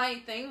my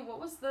thing, what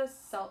was the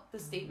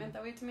statement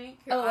that we had to make?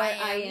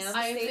 I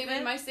am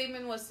statement. My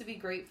statement was to be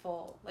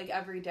grateful, like,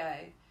 every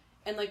day.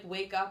 And, like,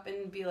 wake up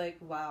and be like,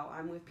 wow,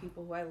 I'm with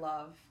people who I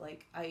love.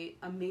 Like,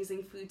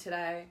 amazing food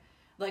today.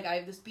 Like, I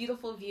have this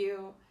beautiful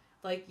view.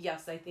 Like,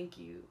 yes, I think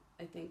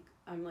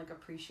I'm, like,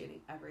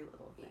 appreciating every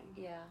little thing.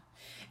 Yeah.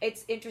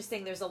 It's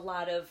interesting. There's a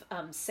lot of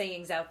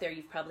sayings out there.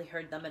 You've probably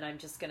heard them, and I'm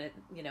just going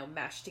to,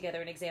 mash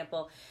together an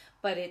example.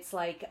 But it's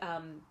like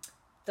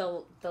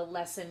the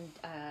lesson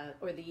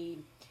or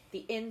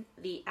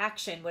the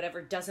action,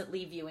 whatever, doesn't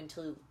leave you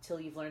until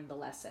you've learned the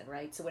lesson,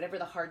 right? So whatever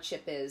the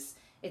hardship is,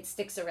 it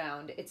sticks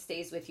around. It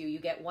stays with you. You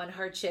get one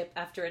hardship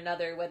after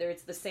another, whether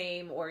it's the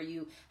same or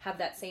you have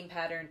that same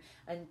pattern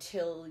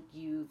until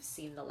you've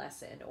seen the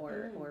lesson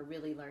or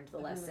really learned the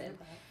lesson.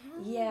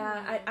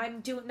 Yeah,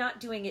 I'm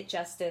not doing it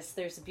justice.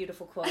 There's a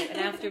beautiful quote, and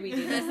after we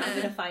do this, I'm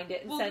going to find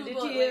it and send it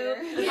to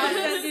you. I'll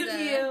send it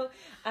to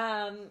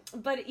you.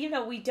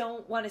 But we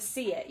don't want to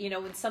see it.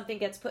 When something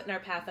gets put in our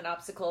path, an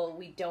obstacle,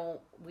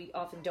 we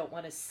often don't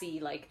want to see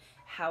like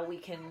how we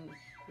can,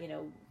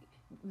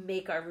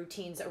 make our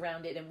routines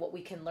around it and what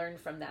we can learn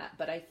from that.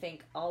 But I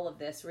think all of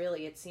this,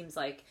 really, it seems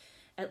like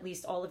at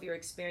least all of your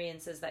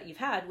experiences that you've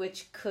had,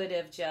 which could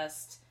have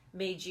just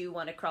made you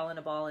want to crawl in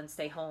a ball and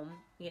stay home,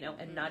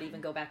 and not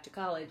even go back to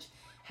college,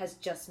 has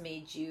just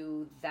made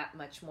you that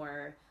much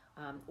more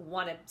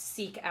want to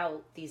seek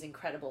out these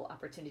incredible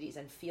opportunities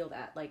and feel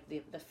that, like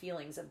the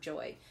feelings of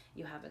joy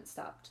you haven't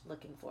stopped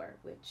looking for,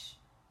 which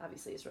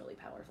obviously is really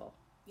powerful.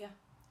 Yeah.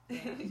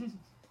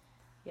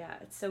 Yeah,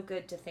 it's so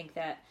good to think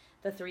that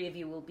the three of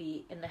you will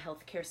be in the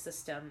healthcare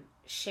system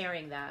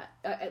sharing that,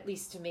 at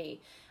least to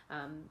me,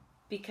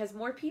 because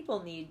more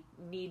people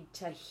need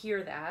to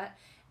hear that.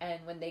 And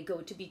when they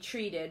go to be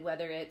treated,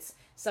 whether it's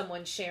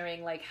someone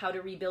sharing like how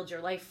to rebuild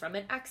your life from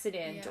an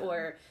accident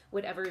or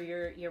whatever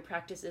your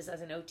practice is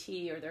as an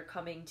OT, or they're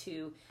coming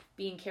to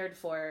being cared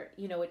for,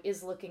 it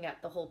is looking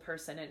at the whole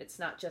person, and it's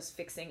not just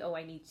fixing,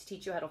 I need to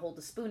teach you how to hold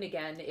a spoon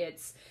again.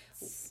 It's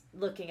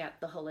looking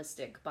at the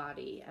holistic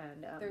body.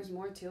 And there's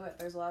more to it.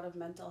 There's a lot of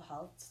mental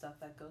health stuff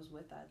that goes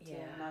with that too.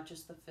 Yeah. Not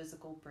just the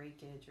physical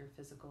breakage or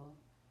physical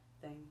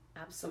thing.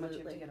 Absolutely. So much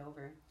you have to get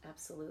over.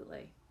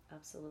 Absolutely.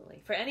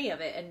 For any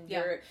of it. And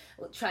you're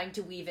trying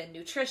to weave in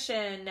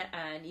nutrition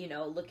and,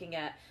 looking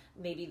at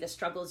maybe the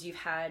struggles you've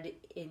had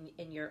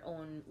in your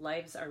own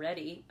lives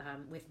already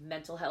with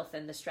mental health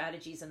and the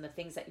strategies and the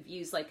things that you've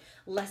used, like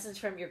lessons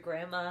from your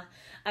grandma.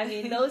 I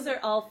mean, those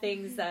are all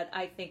things that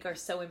I think are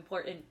so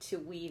important to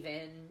weave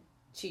in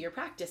to your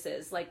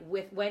practices, like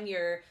when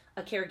you're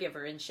a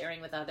caregiver and sharing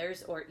with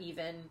others, or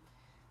even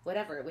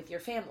whatever, with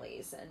your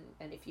families.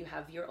 And if you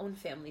have your own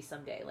family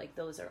someday, like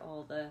those are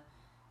all the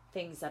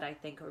things that I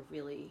think are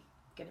really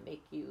going to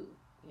make you,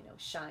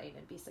 shine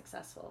and be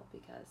successful,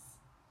 because,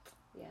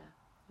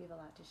 we have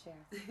a lot to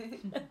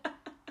share.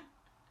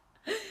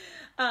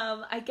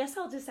 I guess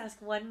I'll just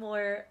ask one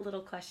more little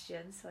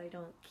question so I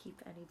don't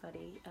keep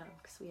anybody,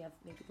 because we have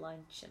maybe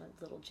lunch and a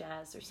little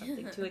jazz or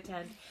something to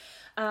attend.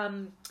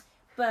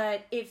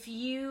 But if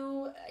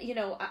you,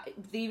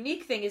 the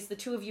unique thing is the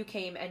two of you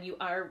came and you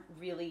are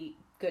really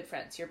good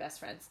friends, you're best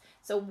friends.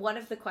 So one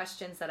of the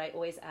questions that I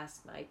always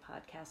ask my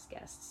podcast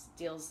guests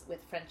deals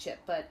with friendship,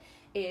 but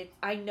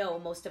I know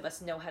most of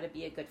us know how to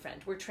be a good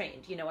friend. We're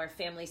trained, our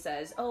family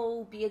says,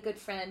 be a good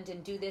friend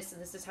and do this,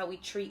 and this is how we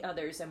treat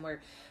others, and we're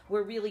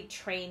really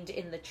trained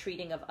in the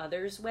treating of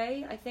others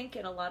way, I think,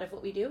 in a lot of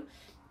what we do,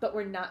 but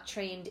we're not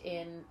trained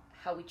in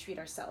how we treat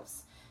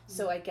ourselves. Mm-hmm.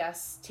 So I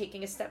guess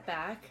taking a step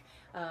back,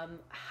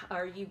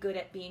 are you good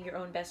at being your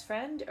own best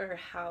friend, or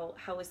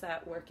how is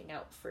that working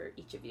out for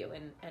each of you?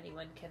 And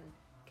anyone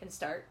can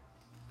start.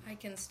 I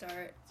can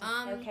start.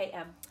 Okay,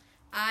 Em.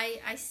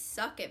 I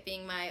suck at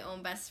being my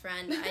own best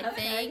friend. I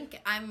think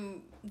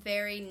I'm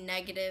very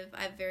negative.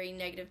 I have very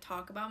negative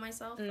talk about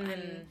myself.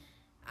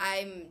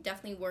 I'm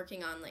definitely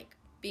working on like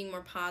being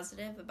more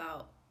positive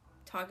about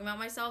talking about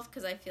myself,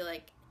 because I feel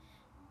like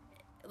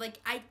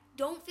I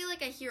don't feel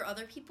like I hear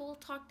other people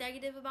talk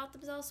negative about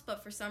themselves,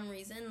 but for some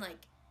reason, like,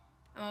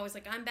 I'm always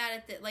like, I'm bad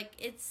at that. Like,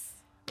 it's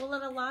Well,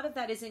 and a lot of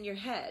that is in your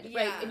head,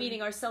 right?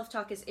 Meaning our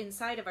self-talk is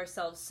inside of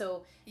ourselves.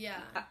 So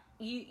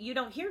you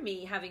don't hear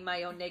me having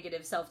my own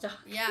negative self-talk.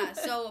 Yeah,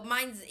 so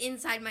mine's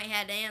inside my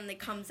head and it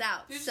comes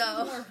out. You're so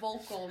just more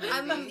vocal,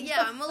 maybe.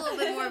 I'm a little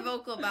bit more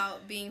vocal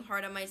about being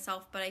hard on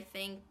myself, but I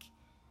think,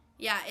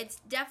 it's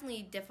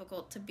definitely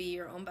difficult to be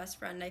your own best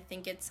friend. I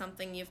think it's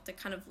something you have to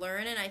kind of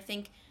learn, and I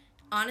think,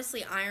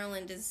 honestly,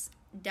 Ireland is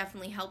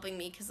definitely helping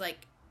me, because,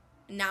 like,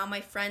 now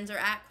my friends are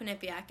at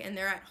Quinnipiac, and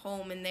they're at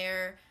home, and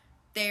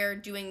they're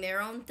doing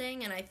their own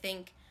thing, and I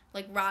think,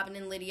 like, Robin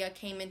and Lydia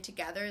came in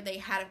together. They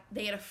had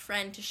a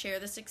friend to share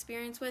this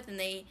experience with, and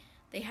they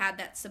had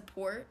that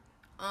support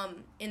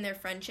in their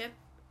friendship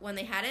when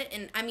they had it.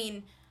 And, I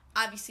mean,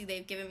 obviously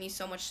they've given me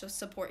so much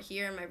support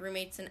here, and my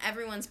roommates, and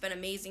everyone's been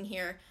amazing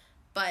here,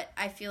 but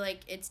I feel like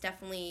it's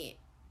definitely,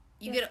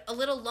 you get a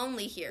little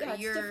lonely here.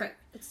 Yeah,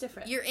 it's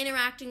different. You're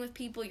interacting with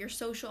people, you're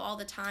social all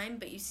the time,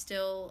 but you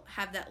still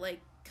have that, like,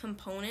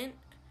 component.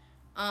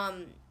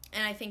 And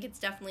I think it's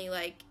definitely,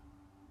 like,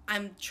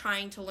 I'm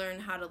trying to learn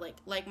how to,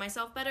 like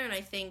myself better, and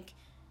I think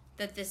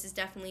that this is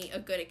definitely a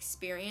good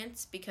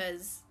experience,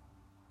 because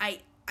I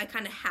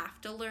kind of have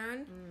to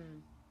learn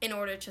in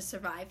order to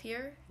survive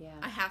here. Yeah.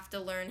 I have to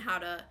learn how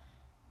to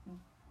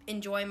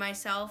enjoy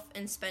myself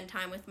and spend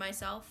time with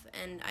myself,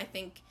 and I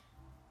think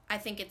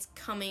it's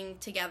coming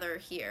together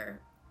here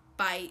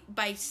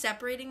by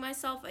separating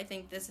myself. I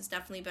think this has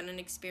definitely been an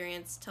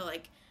experience to,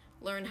 like,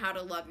 learn how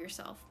to love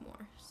yourself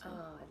more. So. Oh,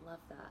 I love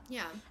that.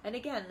 Yeah. And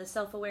again, the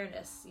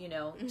self-awareness,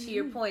 to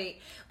your point,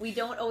 we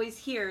don't always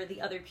hear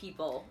the other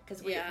people,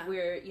 because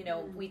we're,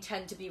 we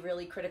tend to be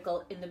really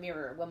critical in the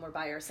mirror when we're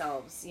by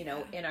ourselves,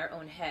 in our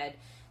own head.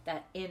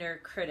 That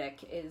inner critic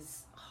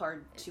is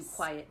hard to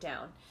quiet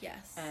down.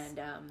 Yes. And,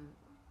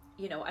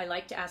 I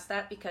like to ask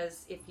that,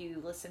 because if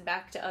you listen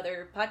back to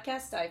other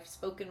podcasts, I've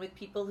spoken with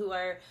people who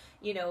are,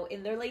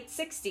 in their late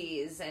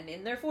 60s and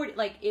in their 40s.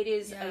 Like, it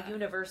is a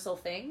universal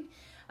thing.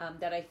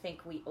 That I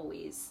think we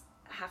always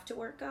have to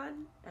work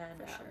on,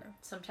 and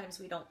sometimes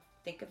we don't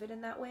think of it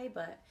in that way,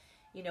 but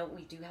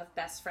we do have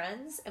best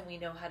friends, and we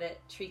know how to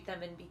treat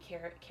them and be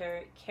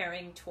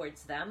caring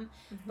towards them,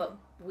 but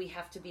we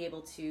have to be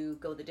able to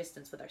go the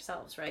distance with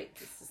ourselves, right?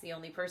 This is the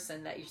only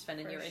person that you're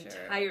spending your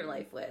entire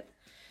life with.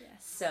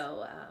 Yes.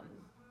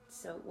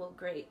 So, well,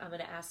 great. I'm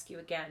going to ask you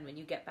again when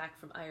you get back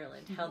from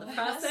Ireland how the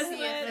process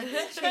went.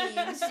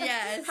 Changed,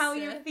 yes. How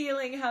you're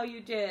feeling, how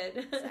you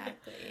did.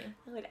 Exactly.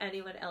 Would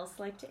anyone else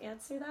like to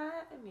answer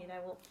that? I mean,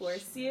 I won't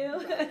force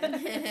you.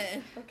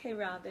 Okay,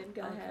 Robin,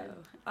 go ahead.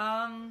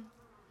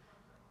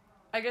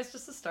 I guess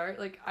just to start,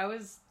 like, I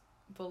was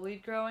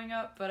bullied growing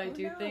up, but I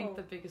do think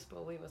the biggest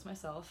bully was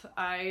myself.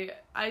 I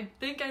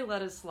think I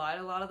let it slide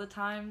a lot of the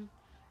time.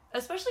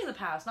 Especially in the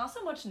past, not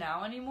so much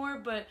now anymore,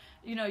 but,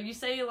 you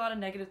say a lot of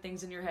negative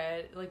things in your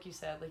head, like you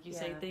said, like you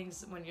say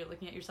things when you're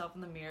looking at yourself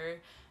in the mirror,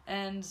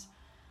 and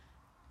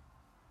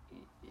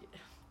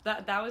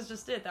that was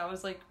just it. That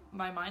was, like,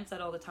 my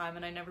mindset all the time,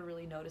 and I never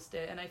really noticed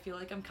it, and I feel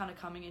like I'm kind of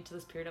coming into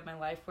this period of my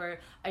life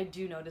where I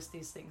do notice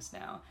these things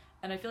now,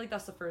 and I feel like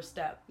that's the first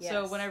step. Yes.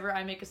 So whenever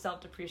I make a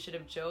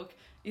self-depreciative joke,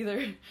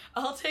 either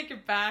I'll take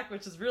it back,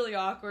 which is really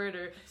awkward,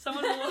 or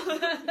someone will...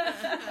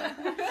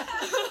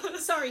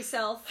 Sorry,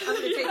 self. I'm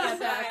going to take that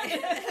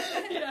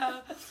back.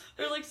 Yeah.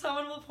 Or, like,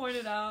 someone will point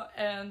it out,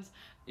 and,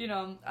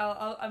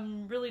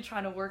 I'm really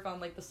trying to work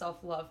on, like, the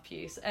self-love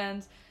piece.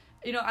 And,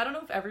 I don't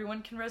know if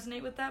everyone can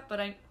resonate with that,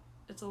 but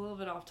it's a little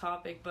bit off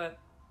topic, but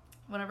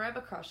whenever I have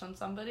a crush on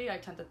somebody, I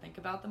tend to think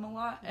about them a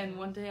lot. And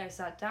one day I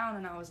sat down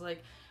and I was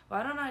like,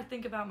 why don't I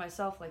think about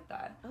myself like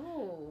that?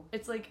 Oh.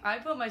 It's like I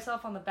put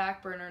myself on the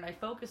back burner and I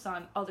focus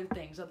on other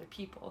things, other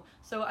people.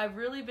 So I've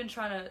really been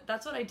trying to,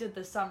 that's what I did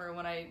this summer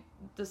when I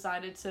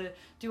decided to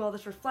do all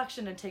this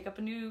reflection and take up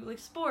a new, like,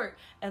 sport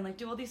and, like,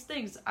 do all these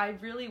things. I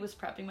really was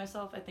prepping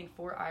myself, I think,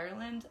 for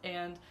Ireland,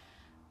 and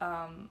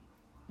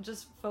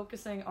just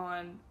focusing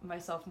on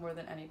myself more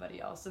than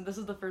anybody else. And this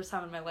is the first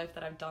time in my life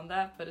that I've done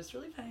that, but it's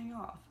really paying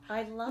off.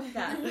 I love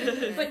that.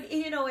 But,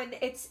 and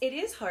it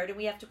is hard, and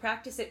we have to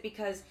practice it,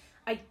 because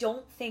I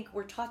don't think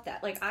we're taught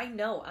that. Like, I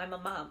know I'm a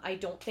mom. I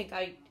don't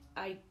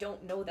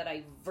know that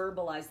I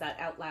verbalize that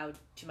out loud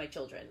to my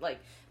children.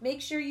 Like,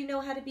 make sure you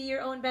know how to be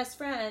your own best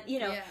friend.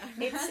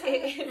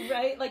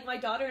 Right? Like, my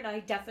daughter and I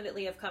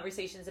definitely have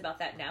conversations about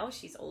that now.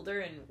 She's older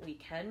and we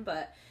can,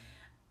 but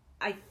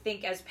I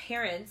think as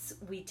parents,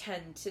 we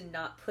tend to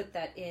not put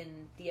that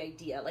in the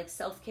idea. Like,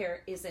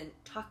 self-care isn't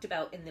talked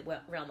about in the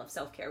realm of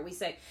self-care. We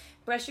say,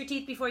 brush your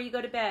teeth before you go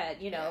to bed,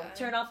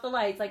 turn off the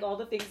lights, like all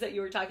the things that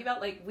you were talking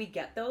about. Like, we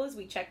get those,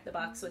 we check the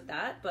box with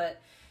that,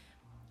 but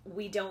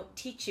we don't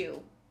teach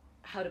you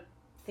how to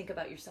think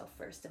about yourself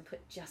first and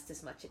put just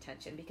as much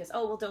attention, because,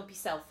 don't be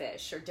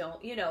selfish, or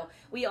don't,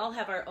 we all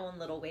have our own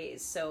little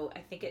ways. So I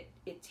think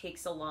it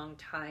takes a long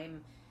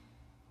time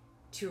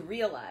to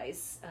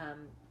realize,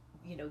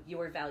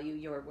 your value,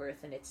 your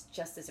worth, and it's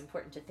just as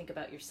important to think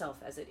about yourself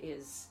as it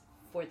is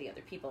for the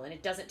other people. And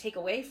it doesn't take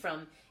away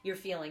from your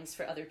feelings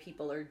for other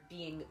people, or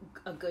being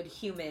a good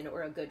human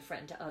or a good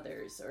friend to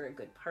others or a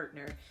good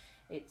partner.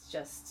 it's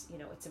just,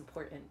 it's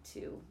important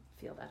to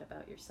feel that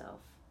about yourself.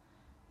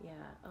 Yeah.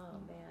 Oh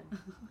man,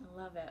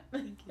 I love it.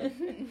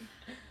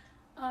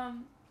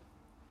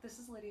 This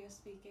is Lydia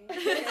speaking.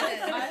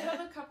 I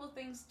have a couple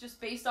things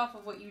just based off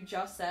of what you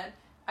just said.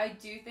 I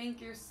do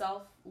think your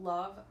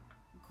self-love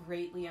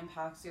greatly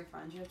impacts your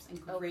friendships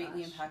and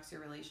greatly impacts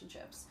your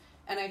relationships.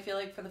 And I feel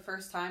like for the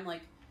first time,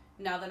 like,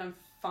 now that I'm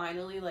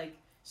finally, like,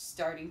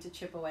 starting to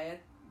chip away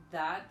at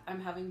that,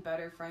 I'm having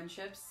better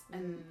friendships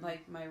and,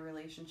 like, my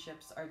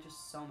relationships are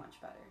just so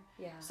much better.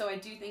 Yeah. So I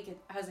do think it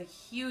has a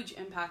huge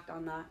impact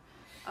on that.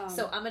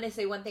 So I'm going to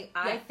say one thing.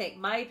 I think,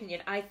 my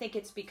opinion, I think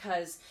it's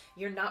because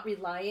you're not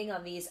relying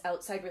on these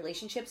outside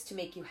relationships to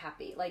make you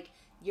happy. Like,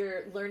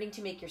 you're learning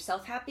to make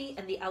yourself happy,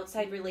 and the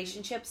outside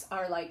relationships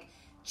are, like,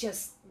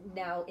 just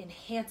now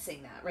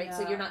enhancing that, right? Yeah.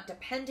 So you're not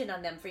dependent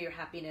on them for your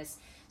happiness.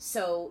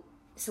 So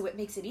it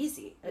makes it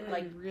easy.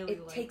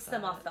 It takes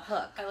them off the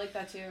hook. I like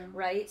that too.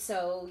 Right?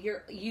 So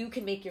you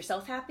can make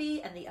yourself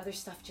happy, and the other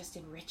stuff just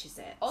enriches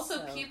it.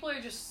 Also, people are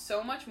just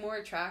so much more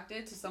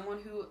attracted to someone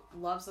who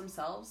loves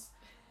themselves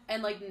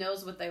and, like,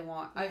 knows what they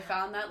want. Yeah. I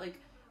found that, like,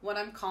 when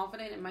I'm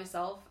confident in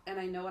myself and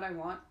I know what I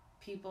want,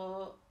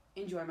 people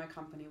enjoy my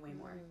company way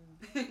more.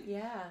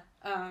 Yeah.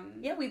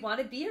 Yeah, we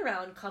want to be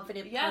around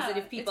confident,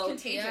 positive people.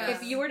 It's contagious.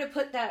 If you were to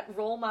put that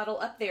role model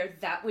up there,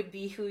 that would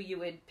be who you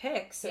would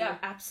pick. So you're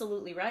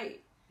absolutely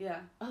right. Yeah.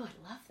 Oh,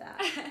 I love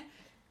that.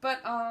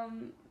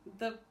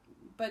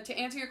 But to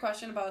answer your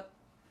question about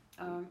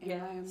am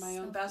I my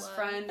own best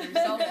friend or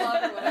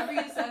self-love or whatever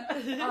you said,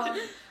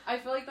 I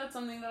feel like that's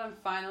something that I'm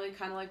finally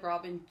kind of like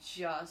Robin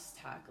just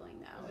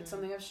tackling now. It's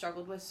something I've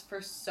struggled with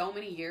for so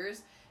many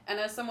years. And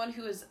as someone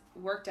who has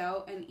worked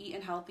out and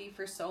eaten healthy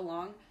for so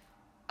long,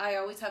 I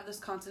always have this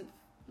constant,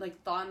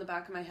 like, thought in the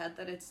back of my head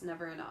that it's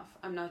never enough.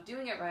 I'm not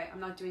doing it right.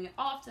 I'm not doing it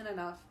often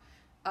enough.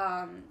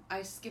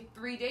 I skip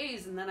 3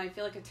 days and then I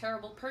feel like a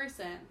terrible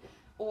person.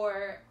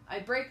 Or I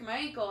break my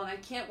ankle and I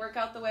can't work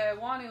out the way I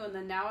want to, and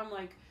then now I'm,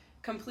 like,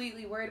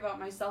 completely worried about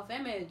my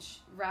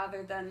self-image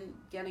rather than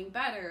getting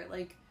better.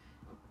 Like,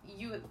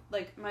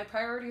 my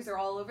priorities are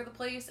all over the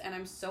place, and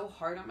I'm so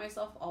hard on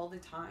myself all the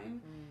time.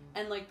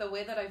 And, like, the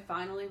way that I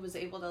finally was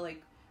able to,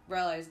 like,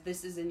 realize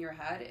this is in your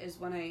head is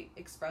when I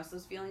express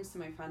those feelings to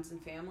my friends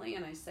and family,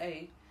 and I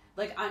say,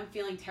 like, I'm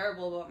feeling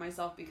terrible about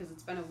myself because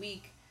it's been a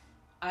week.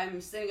 I'm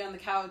sitting on the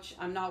couch,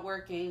 I'm not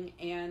working,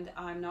 and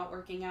I'm not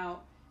working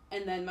out.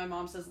 And then my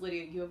mom says,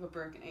 Lydia, you have a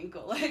broken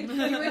ankle. Like,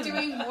 you were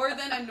doing more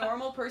than a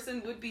normal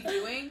person would be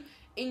doing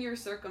in your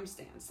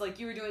circumstance. Like,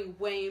 you were doing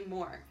way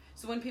more.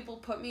 So when people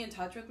put me in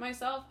touch with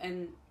myself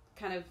and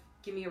kind of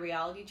give me a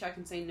reality check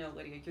and say, no,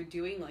 Lydia, you're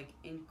doing, like,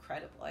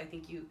 incredible. I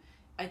think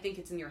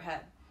it's in your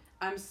head.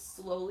 I'm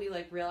slowly,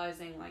 like,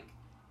 realizing, like,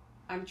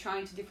 I'm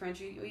trying to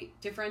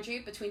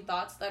differentiate between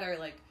thoughts that are,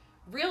 like,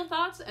 real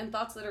thoughts and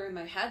thoughts that are in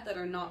my head that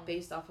are not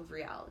based off of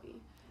reality.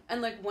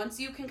 And, like, once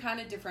you can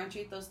kind of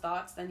differentiate those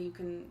thoughts, then you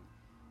can,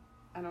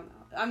 I don't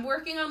know. I'm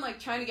working on, like,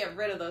 trying to get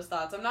rid of those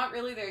thoughts. I'm not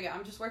really there yet.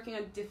 I'm just working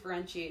on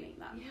differentiating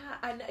them. Yeah,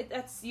 and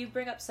you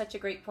bring up such a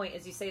great point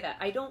as you say that.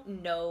 I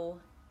don't know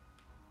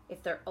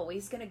if they're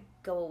always going to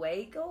go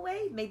away.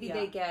 Maybe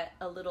they get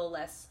a little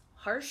less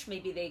harsh.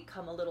 Maybe they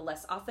come a little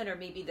less often, or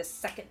maybe the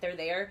second they're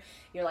there,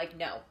 you're like,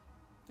 no.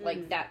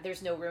 Like, that,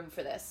 there's no room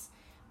for this.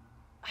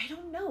 I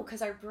don't know,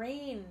 because our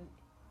brain...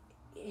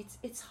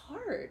 It's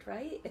hard,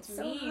 right? It's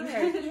so mean.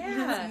 Hard.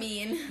 Yeah. It's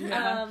mean.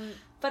 Yeah.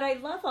 But I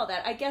love all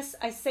that. I guess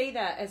I say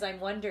that as I'm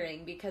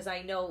wondering, because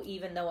I know,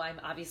 even though I'm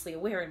obviously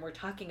aware and we're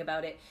talking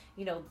about it,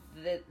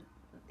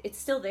 it's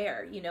still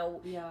there,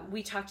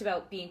 We talked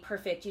about being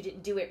perfect. You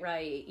didn't do it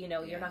right.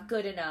 You're not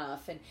good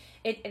enough.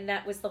 And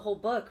that was the whole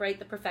book, right?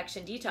 The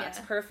perfection detox.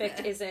 Yeah.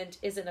 Perfect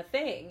isn't a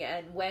thing.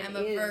 And when I'm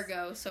a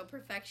Virgo, so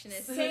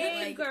perfectionist.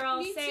 Same,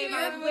 girl. Same.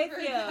 I'm with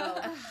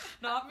you.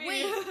 Not me.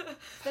 Wait.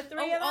 The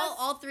three of us?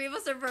 All three of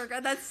us are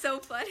Virgo. That's so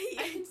funny.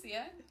 I can see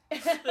it.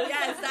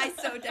 Yes,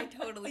 I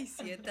totally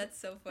see it. That's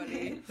so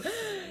funny.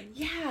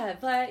 Yeah,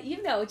 but,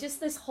 just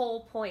this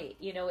whole point,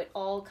 it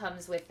all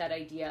comes with that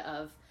idea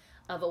of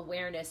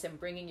awareness and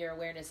bringing your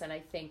awareness, and I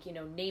think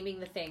naming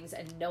the things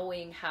and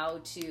knowing how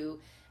to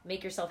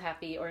make yourself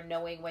happy, or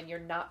knowing when you're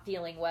not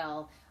feeling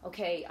well,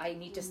 okay, I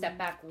need to step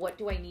back. What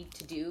do I need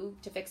to do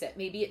to fix it?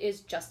 Maybe it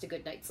is just a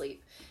good night's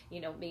sleep.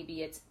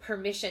 Maybe it's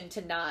permission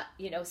to not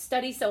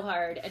study so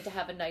hard and to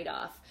have a night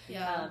off.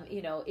 Yeah.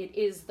 It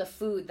is the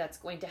food that's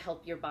going to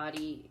help your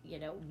body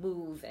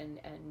move and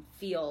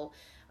feel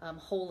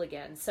whole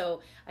again.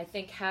 So I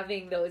think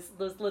having those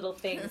little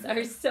things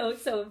are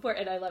so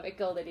important. I love it,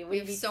 Goldie. We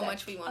have so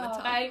much we want to talk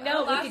about. I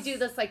know. We could do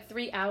this like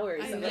 3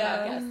 hours of the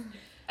podcast.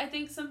 I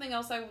think something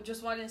else I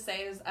just wanted to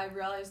say is I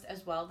realized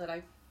as well that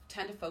I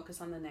tend to focus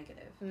on the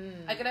negative.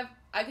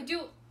 I could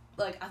do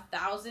like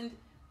 1,000.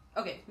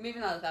 Okay, maybe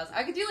not 1,000.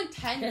 I could do like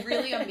 10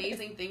 really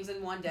amazing things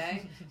in one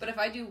day. But if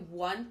I do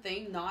one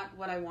thing, not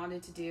what I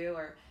wanted to do,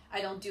 or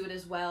I don't do it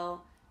as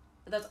well,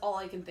 that's all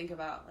I can think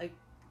about. Like,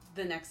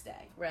 the next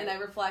day. Right. And I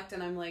reflect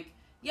and I'm like,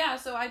 yeah,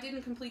 so I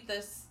didn't complete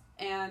this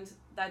and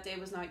that day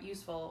was not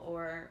useful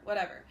or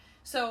whatever.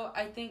 So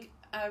I think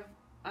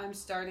I'm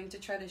starting to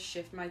try to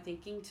shift my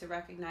thinking to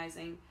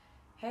recognizing,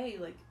 hey,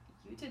 like,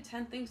 you did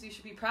 10 things you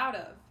should be proud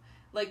of.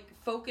 Like,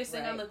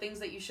 focusing on the things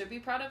that you should be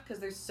proud of, because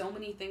there's so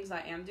many things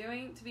I am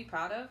doing to be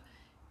proud of.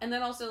 And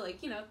then also,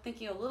 like, you know,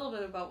 thinking a little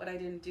bit about what I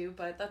didn't do,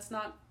 but that's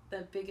not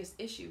the biggest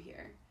issue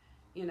here,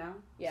 you know?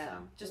 Yeah. So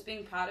just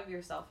being proud of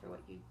yourself for what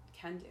you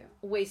can do.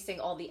 Wasting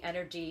all the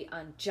energy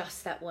on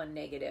just that one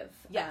negative.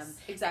 Yes,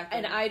 exactly.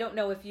 And I don't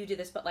know if you do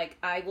this, but, like,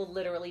 I will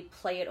literally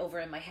play it over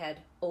in my head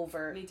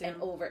over and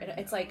over. And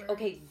it's like,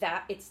 okay,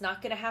 that it's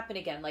not going to happen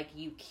again. Like,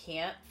 you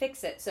can't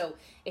fix it. So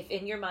if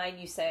in your mind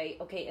you say,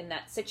 okay, in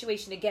that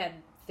situation again,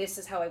 this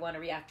is how I want to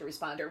react or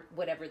respond, or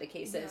whatever the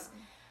case is,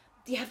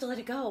 you have to let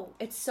it go.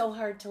 It's so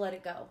hard to let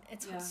it go.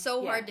 It's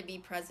so hard to be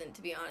present,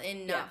 to be honest,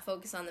 and not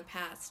focus on the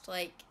past.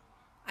 Like,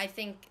 I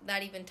think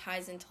that even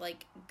ties into,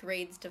 like,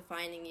 grades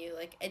defining you.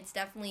 Like, it's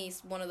definitely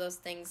one of those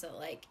things that,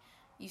 like,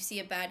 you see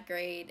a bad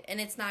grade, and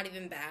it's not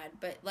even bad,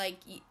 but, like,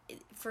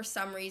 for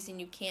some reason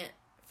you can't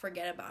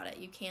forget about it.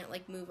 You can't,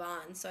 like, move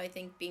on. So I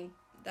think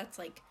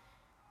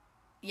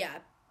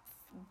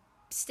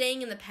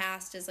staying in the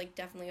past is, like,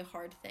 definitely a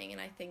hard thing,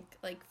 and I think,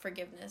 like,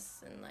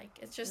 forgiveness and, like,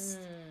 it's just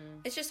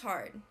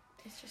hard.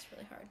 It's just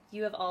really hard.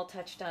 You have all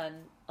touched on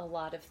a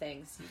lot of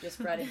things. You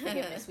just brought in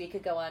forgiveness. We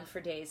could go on for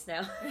days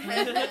now.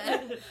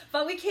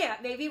 But we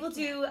can't. Maybe we'll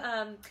do,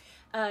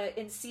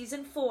 in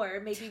season 4,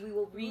 maybe we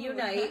will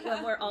reunite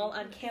when we're all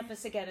on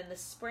campus again in the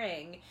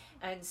spring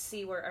and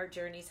see where our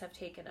journeys have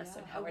taken us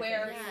and how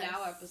Where Are You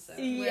Now episode.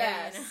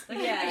 Yes.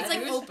 It's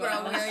like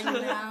Oprah, Where Are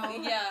You Now?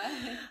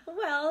 Yeah.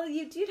 Well,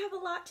 you did have a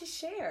lot to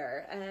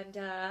share, and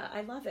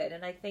I love it.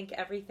 And I think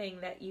everything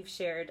that you've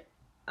shared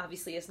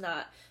obviously is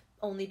not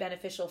only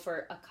beneficial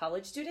for a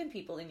college student,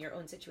 people in your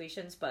own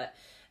situations, but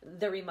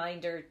the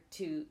reminder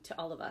to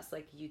all of us,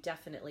 like, you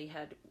definitely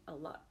had a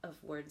lot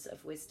of words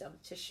of wisdom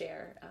to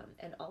share,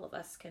 and all of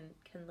us can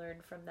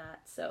learn from that.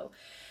 So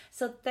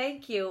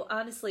thank you.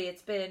 Honestly,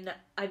 it's been,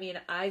 I mean,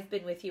 I've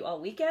been with you all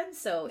weekend,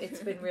 so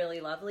it's been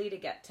really lovely to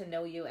get to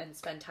know you and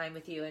spend time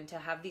with you and to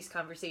have these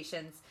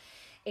conversations.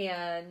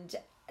 And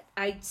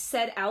I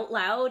said out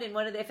loud in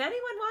one of the, if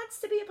anyone wants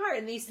to be a part,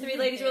 and these 3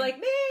 ladies were like,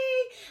 me!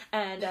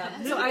 And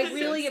so I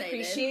really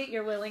appreciate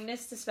your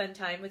willingness to spend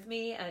time with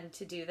me and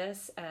to do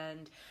this.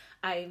 And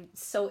I'm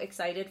so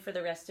excited for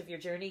the rest of your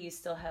journey. You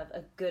still have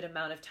a good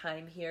amount of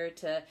time here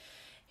to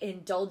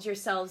indulge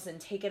yourselves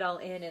and take it all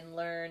in and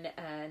learn.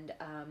 And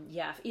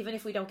even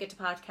if we don't get to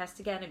podcast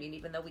again, I mean,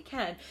 even though we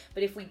can,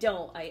 but if we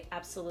don't, I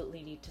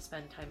absolutely need to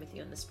spend time with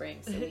you in the spring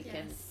so we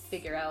can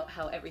figure out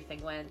how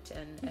everything went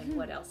and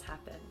what else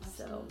happened.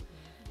 Absolutely. So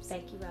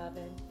thank you,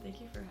 Robin. Thank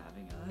you for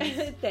having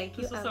us. Thank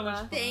you, This was Emma. so much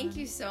fun. Thank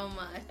you so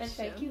much. And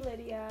thank you,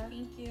 Lydia.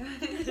 Thank you.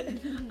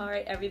 All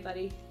right,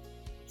 everybody.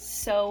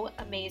 So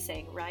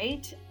amazing,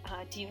 right?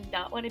 Do you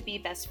not want to be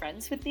best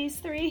friends with these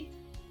 3?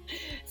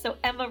 So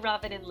Emma,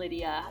 Robin, and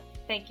Lydia,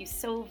 thank you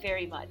so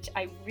very much.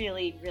 I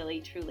really, really,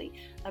 truly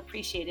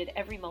appreciated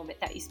every moment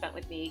that you spent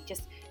with me,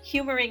 just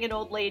humoring an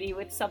old lady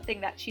with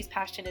something that she's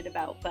passionate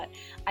about. But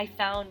I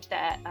found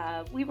that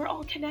we were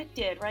all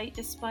connected, right?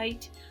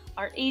 Despite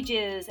our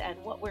ages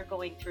and what we're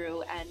going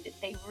through. And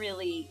they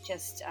really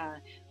just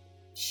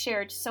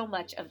shared so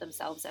much of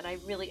themselves. And I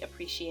really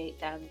appreciate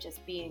them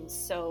just being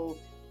so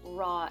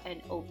raw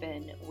and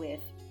open with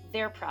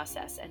their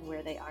process and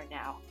where they are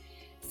now.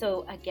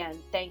 So again,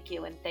 thank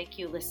you, and thank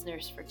you,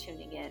 listeners, for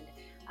tuning in.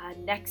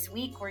 Next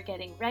week, we're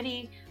getting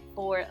ready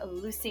for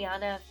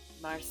Luciana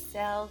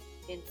Marcel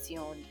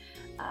Vincion,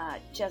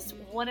 just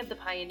one of the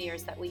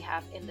pioneers that we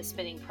have in the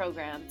spinning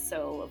program.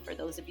 So for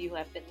those of you who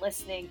have been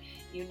listening,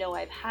 you know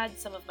I've had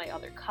some of my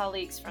other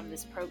colleagues from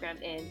this program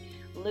in.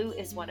 Lou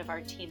is one of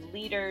our team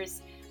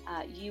leaders.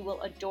 You will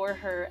adore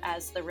her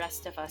as the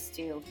rest of us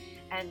do.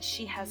 And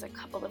she has a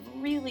couple of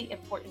really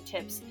important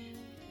tips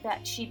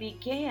that she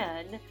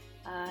began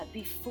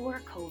before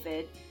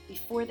COVID,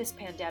 before this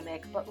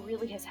pandemic, but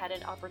really has had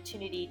an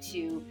opportunity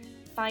to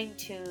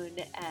fine-tune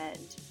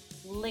and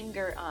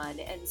linger on.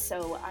 And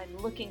so I'm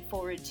looking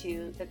forward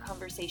to the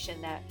conversation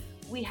that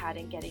we had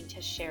and getting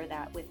to share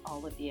that with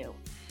all of you.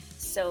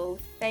 So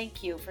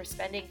thank you for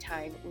spending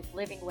time with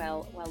Living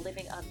Well While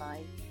Living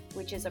Online,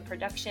 which is a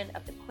production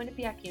of the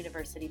Quinnipiac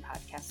University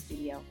Podcast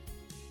Studio.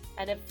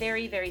 And a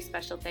very, very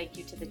special thank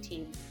you to the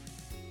team,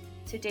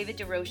 to David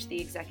DeRoche, the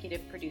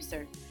executive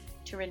producer,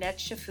 to Renette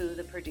Chafu,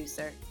 the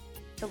producer,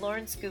 to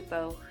Lauren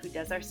Scupo, who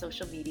does our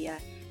social media,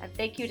 and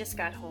thank you to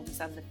Scott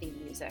Holmes on the theme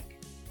music.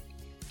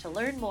 To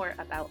learn more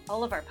about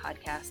all of our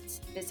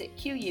podcasts, visit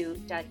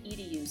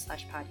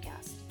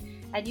qu.edu/podcast,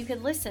 and you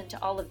can listen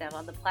to all of them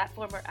on the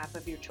platform or app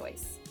of your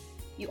choice.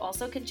 You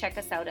also can check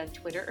us out on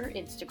Twitter or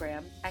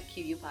Instagram at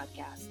QU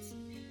Podcasts.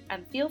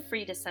 And feel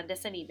free to send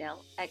us an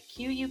email at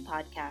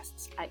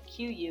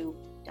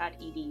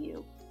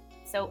qupodcasts@qu.edu.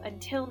 So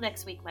until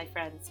next week, my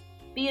friends,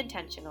 be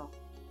intentional,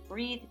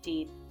 breathe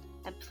deep,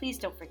 and please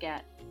don't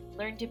forget,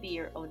 learn to be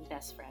your own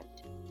best friend.